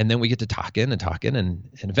 And then we get to talking and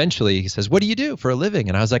eventually he says, what do you do for a living?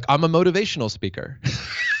 And I was like, I'm a motivational speaker.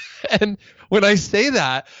 And when I say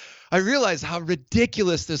that, I realize how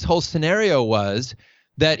ridiculous this whole scenario was,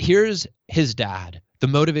 that here's his dad, the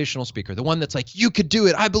motivational speaker, the one that's like, you could do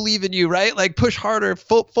it. I believe in you, right? Like, push harder,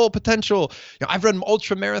 full potential. I've run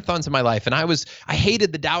ultra marathons in my life, and I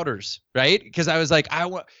hated the doubters, right? Because I was like,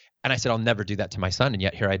 and I said, I'll never do that to my son. And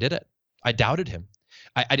yet here I did it. I doubted him.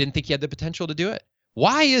 I didn't think he had the potential to do it.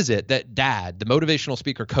 Why is it that Dad, the motivational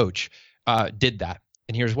speaker coach, did that?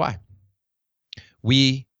 And here's why.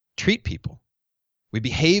 We treat people. We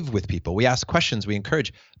behave with people. We ask questions. We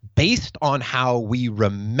encourage based on how we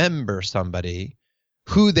remember somebody,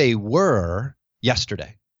 who they were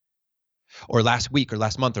yesterday or last week or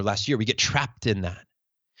last month or last year. We get trapped in that.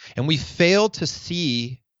 And we fail to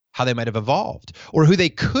see how they might have evolved or who they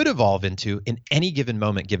could evolve into in any given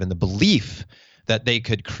moment, given the belief that they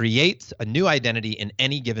could create a new identity in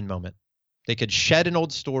any given moment. They could shed an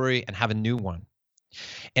old story and have a new one.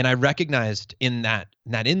 And I recognized in that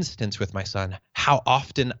instance with my son how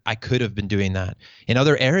often I could have been doing that in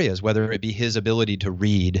other areas, whether it be his ability to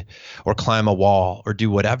read or climb a wall or do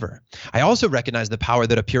whatever. I also recognized the power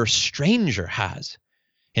that a pure stranger has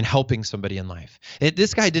in helping somebody in life.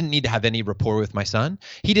 This guy didn't need to have any rapport with my son.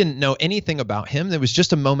 He didn't know anything about him. There was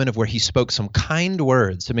just a moment of where he spoke some kind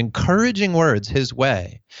words, some encouraging words his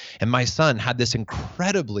way. And my son had this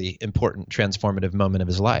incredibly important transformative moment of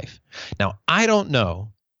his life. Now, I don't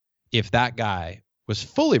know if that guy was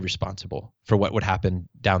fully responsible for what would happen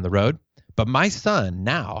down the road, but my son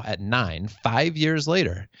now at 9, 5 years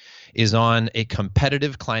later, is on a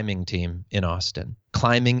competitive climbing team in Austin.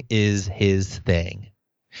 Climbing is his thing.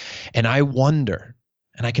 And I wonder,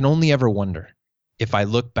 and I can only ever wonder, if I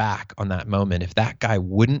look back on that moment, if that guy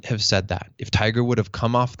wouldn't have said that, if Tiger would have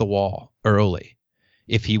come off the wall early,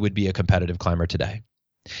 if he would be a competitive climber today,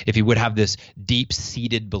 if he would have this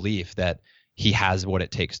deep-seated belief that he has what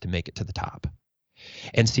it takes to make it to the top.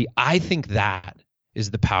 And see, I think that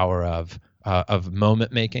is the power of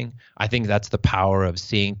moment making. I think that's the power of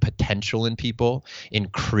seeing potential in people, in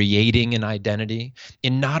creating an identity,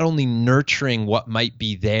 in not only nurturing what might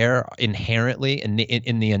be there inherently in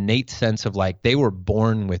the innate sense of like they were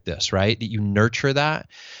born with this, right? That you nurture that,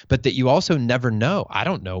 but that you also never know. I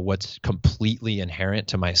don't know what's completely inherent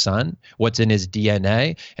to my son, what's in his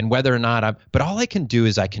DNA, and whether or not but all I can do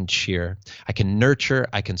is I can cheer, I can nurture,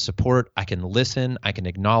 I can support, I can listen, I can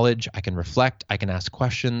acknowledge, I can reflect, I can ask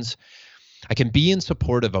questions. I can be in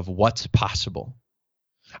supportive of what's possible.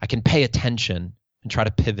 I can pay attention and try to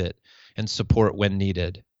pivot and support when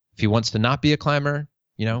needed. If he wants to not be a climber,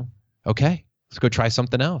 okay, let's go try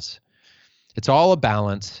something else. It's all a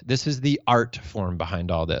balance. This is the art form behind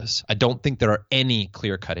all this. I don't think there are any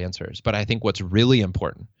clear-cut answers, but I think what's really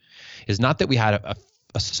important is not that we had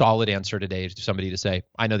a solid answer today to somebody to say,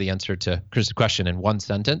 I know the answer to Chris's question in one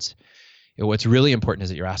sentence. What's really important is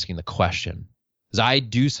that you're asking the question. Because I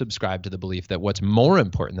do subscribe to the belief that what's more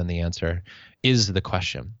important than the answer is the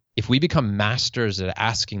question. If we become masters at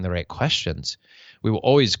asking the right questions, we will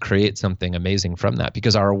always create something amazing from that,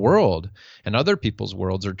 because our world and other people's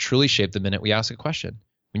worlds are truly shaped the minute we ask a question.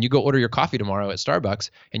 When you go order your coffee tomorrow at Starbucks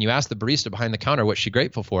and you ask the barista behind the counter what she's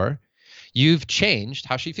grateful for, you've changed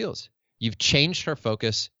how she feels. You've changed her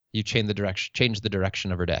focus. You've changed the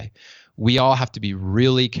direction of her day. We all have to be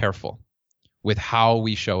really careful with how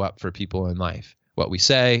we show up for people in life. What we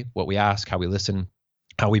say, what we ask, how we listen,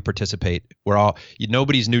 how we participate.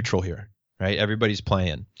 Nobody's neutral here, right? Everybody's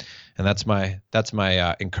playing. And that's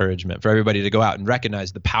my encouragement for everybody to go out and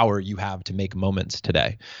recognize the power you have to make moments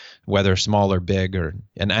today, whether small or big, and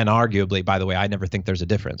arguably, by the way, I never think there's a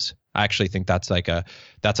difference. I actually think that's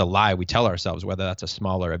a lie we tell ourselves, whether that's a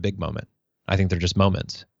small or a big moment. I think they're just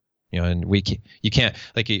moments. And you can't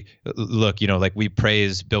like we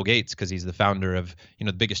praise Bill Gates because he's the founder of,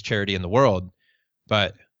 the biggest charity in the world.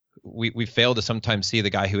 But we fail to sometimes see the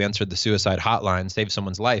guy who answered the suicide hotline saved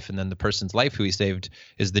someone's life, and then the person's life who he saved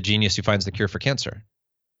is the genius who finds the cure for cancer.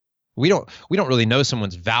 We don't really know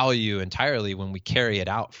someone's value entirely when we carry it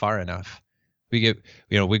out far enough. We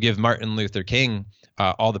give Martin Luther King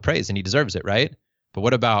all the praise, and he deserves it, right? But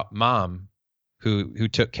what about mom who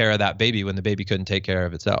took care of that baby when the baby couldn't take care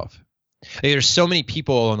of itself? There's so many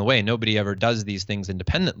people along the way. Nobody ever does these things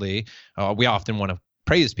independently. We often want to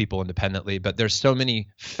praise people independently, but there's so many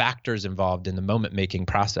factors involved in the moment making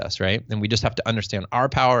process, right? And we just have to understand our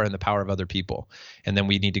power and the power of other people, and then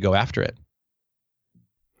we need to go after it.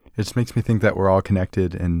 It just makes me think that we're all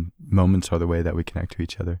connected, and moments are the way that we connect to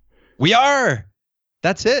each other. We are.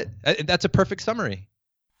 That's it. That's a perfect summary.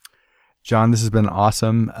 John, this has been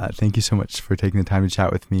awesome. Thank you so much for taking the time to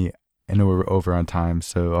chat with me. I know we're over on time,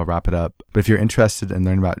 so I'll wrap it up. But if you're interested in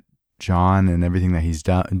learning about John and everything that he's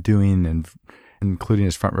doing, and including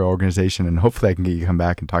his Front Row organization, and hopefully I can get you to come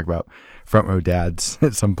back and talk about Front Row Dads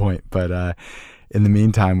at some point. But in the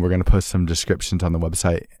meantime, we're going to post some descriptions on the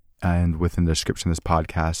website and within the description of this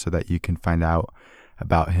podcast so that you can find out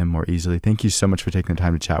about him more easily. Thank you so much for taking the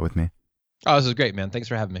time to chat with me. Oh, this is great, man. Thanks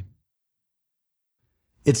for having me.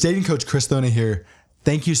 It's dating coach Chris Thona here.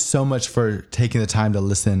 Thank you so much for taking the time to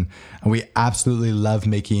listen. And we absolutely love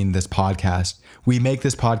making this podcast. We make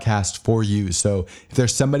this podcast for you. So if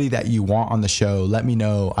there's somebody that you want on the show, let me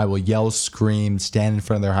know. I will yell, scream, stand in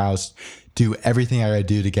front of their house, do everything I gotta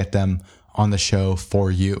do to get them on the show for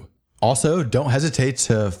you. Also, don't hesitate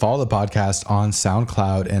to follow the podcast on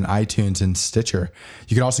SoundCloud and iTunes and Stitcher.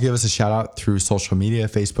 You can also give us a shout out through social media,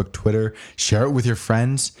 Facebook, Twitter, share it with your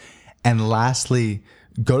friends. And lastly,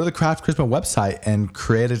 go to the Craft Charisma website and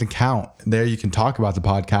create an account. There you can talk about the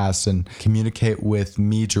podcast and communicate with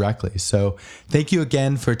me directly. So thank you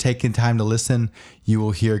again for taking time to listen. You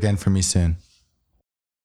will hear again from me soon.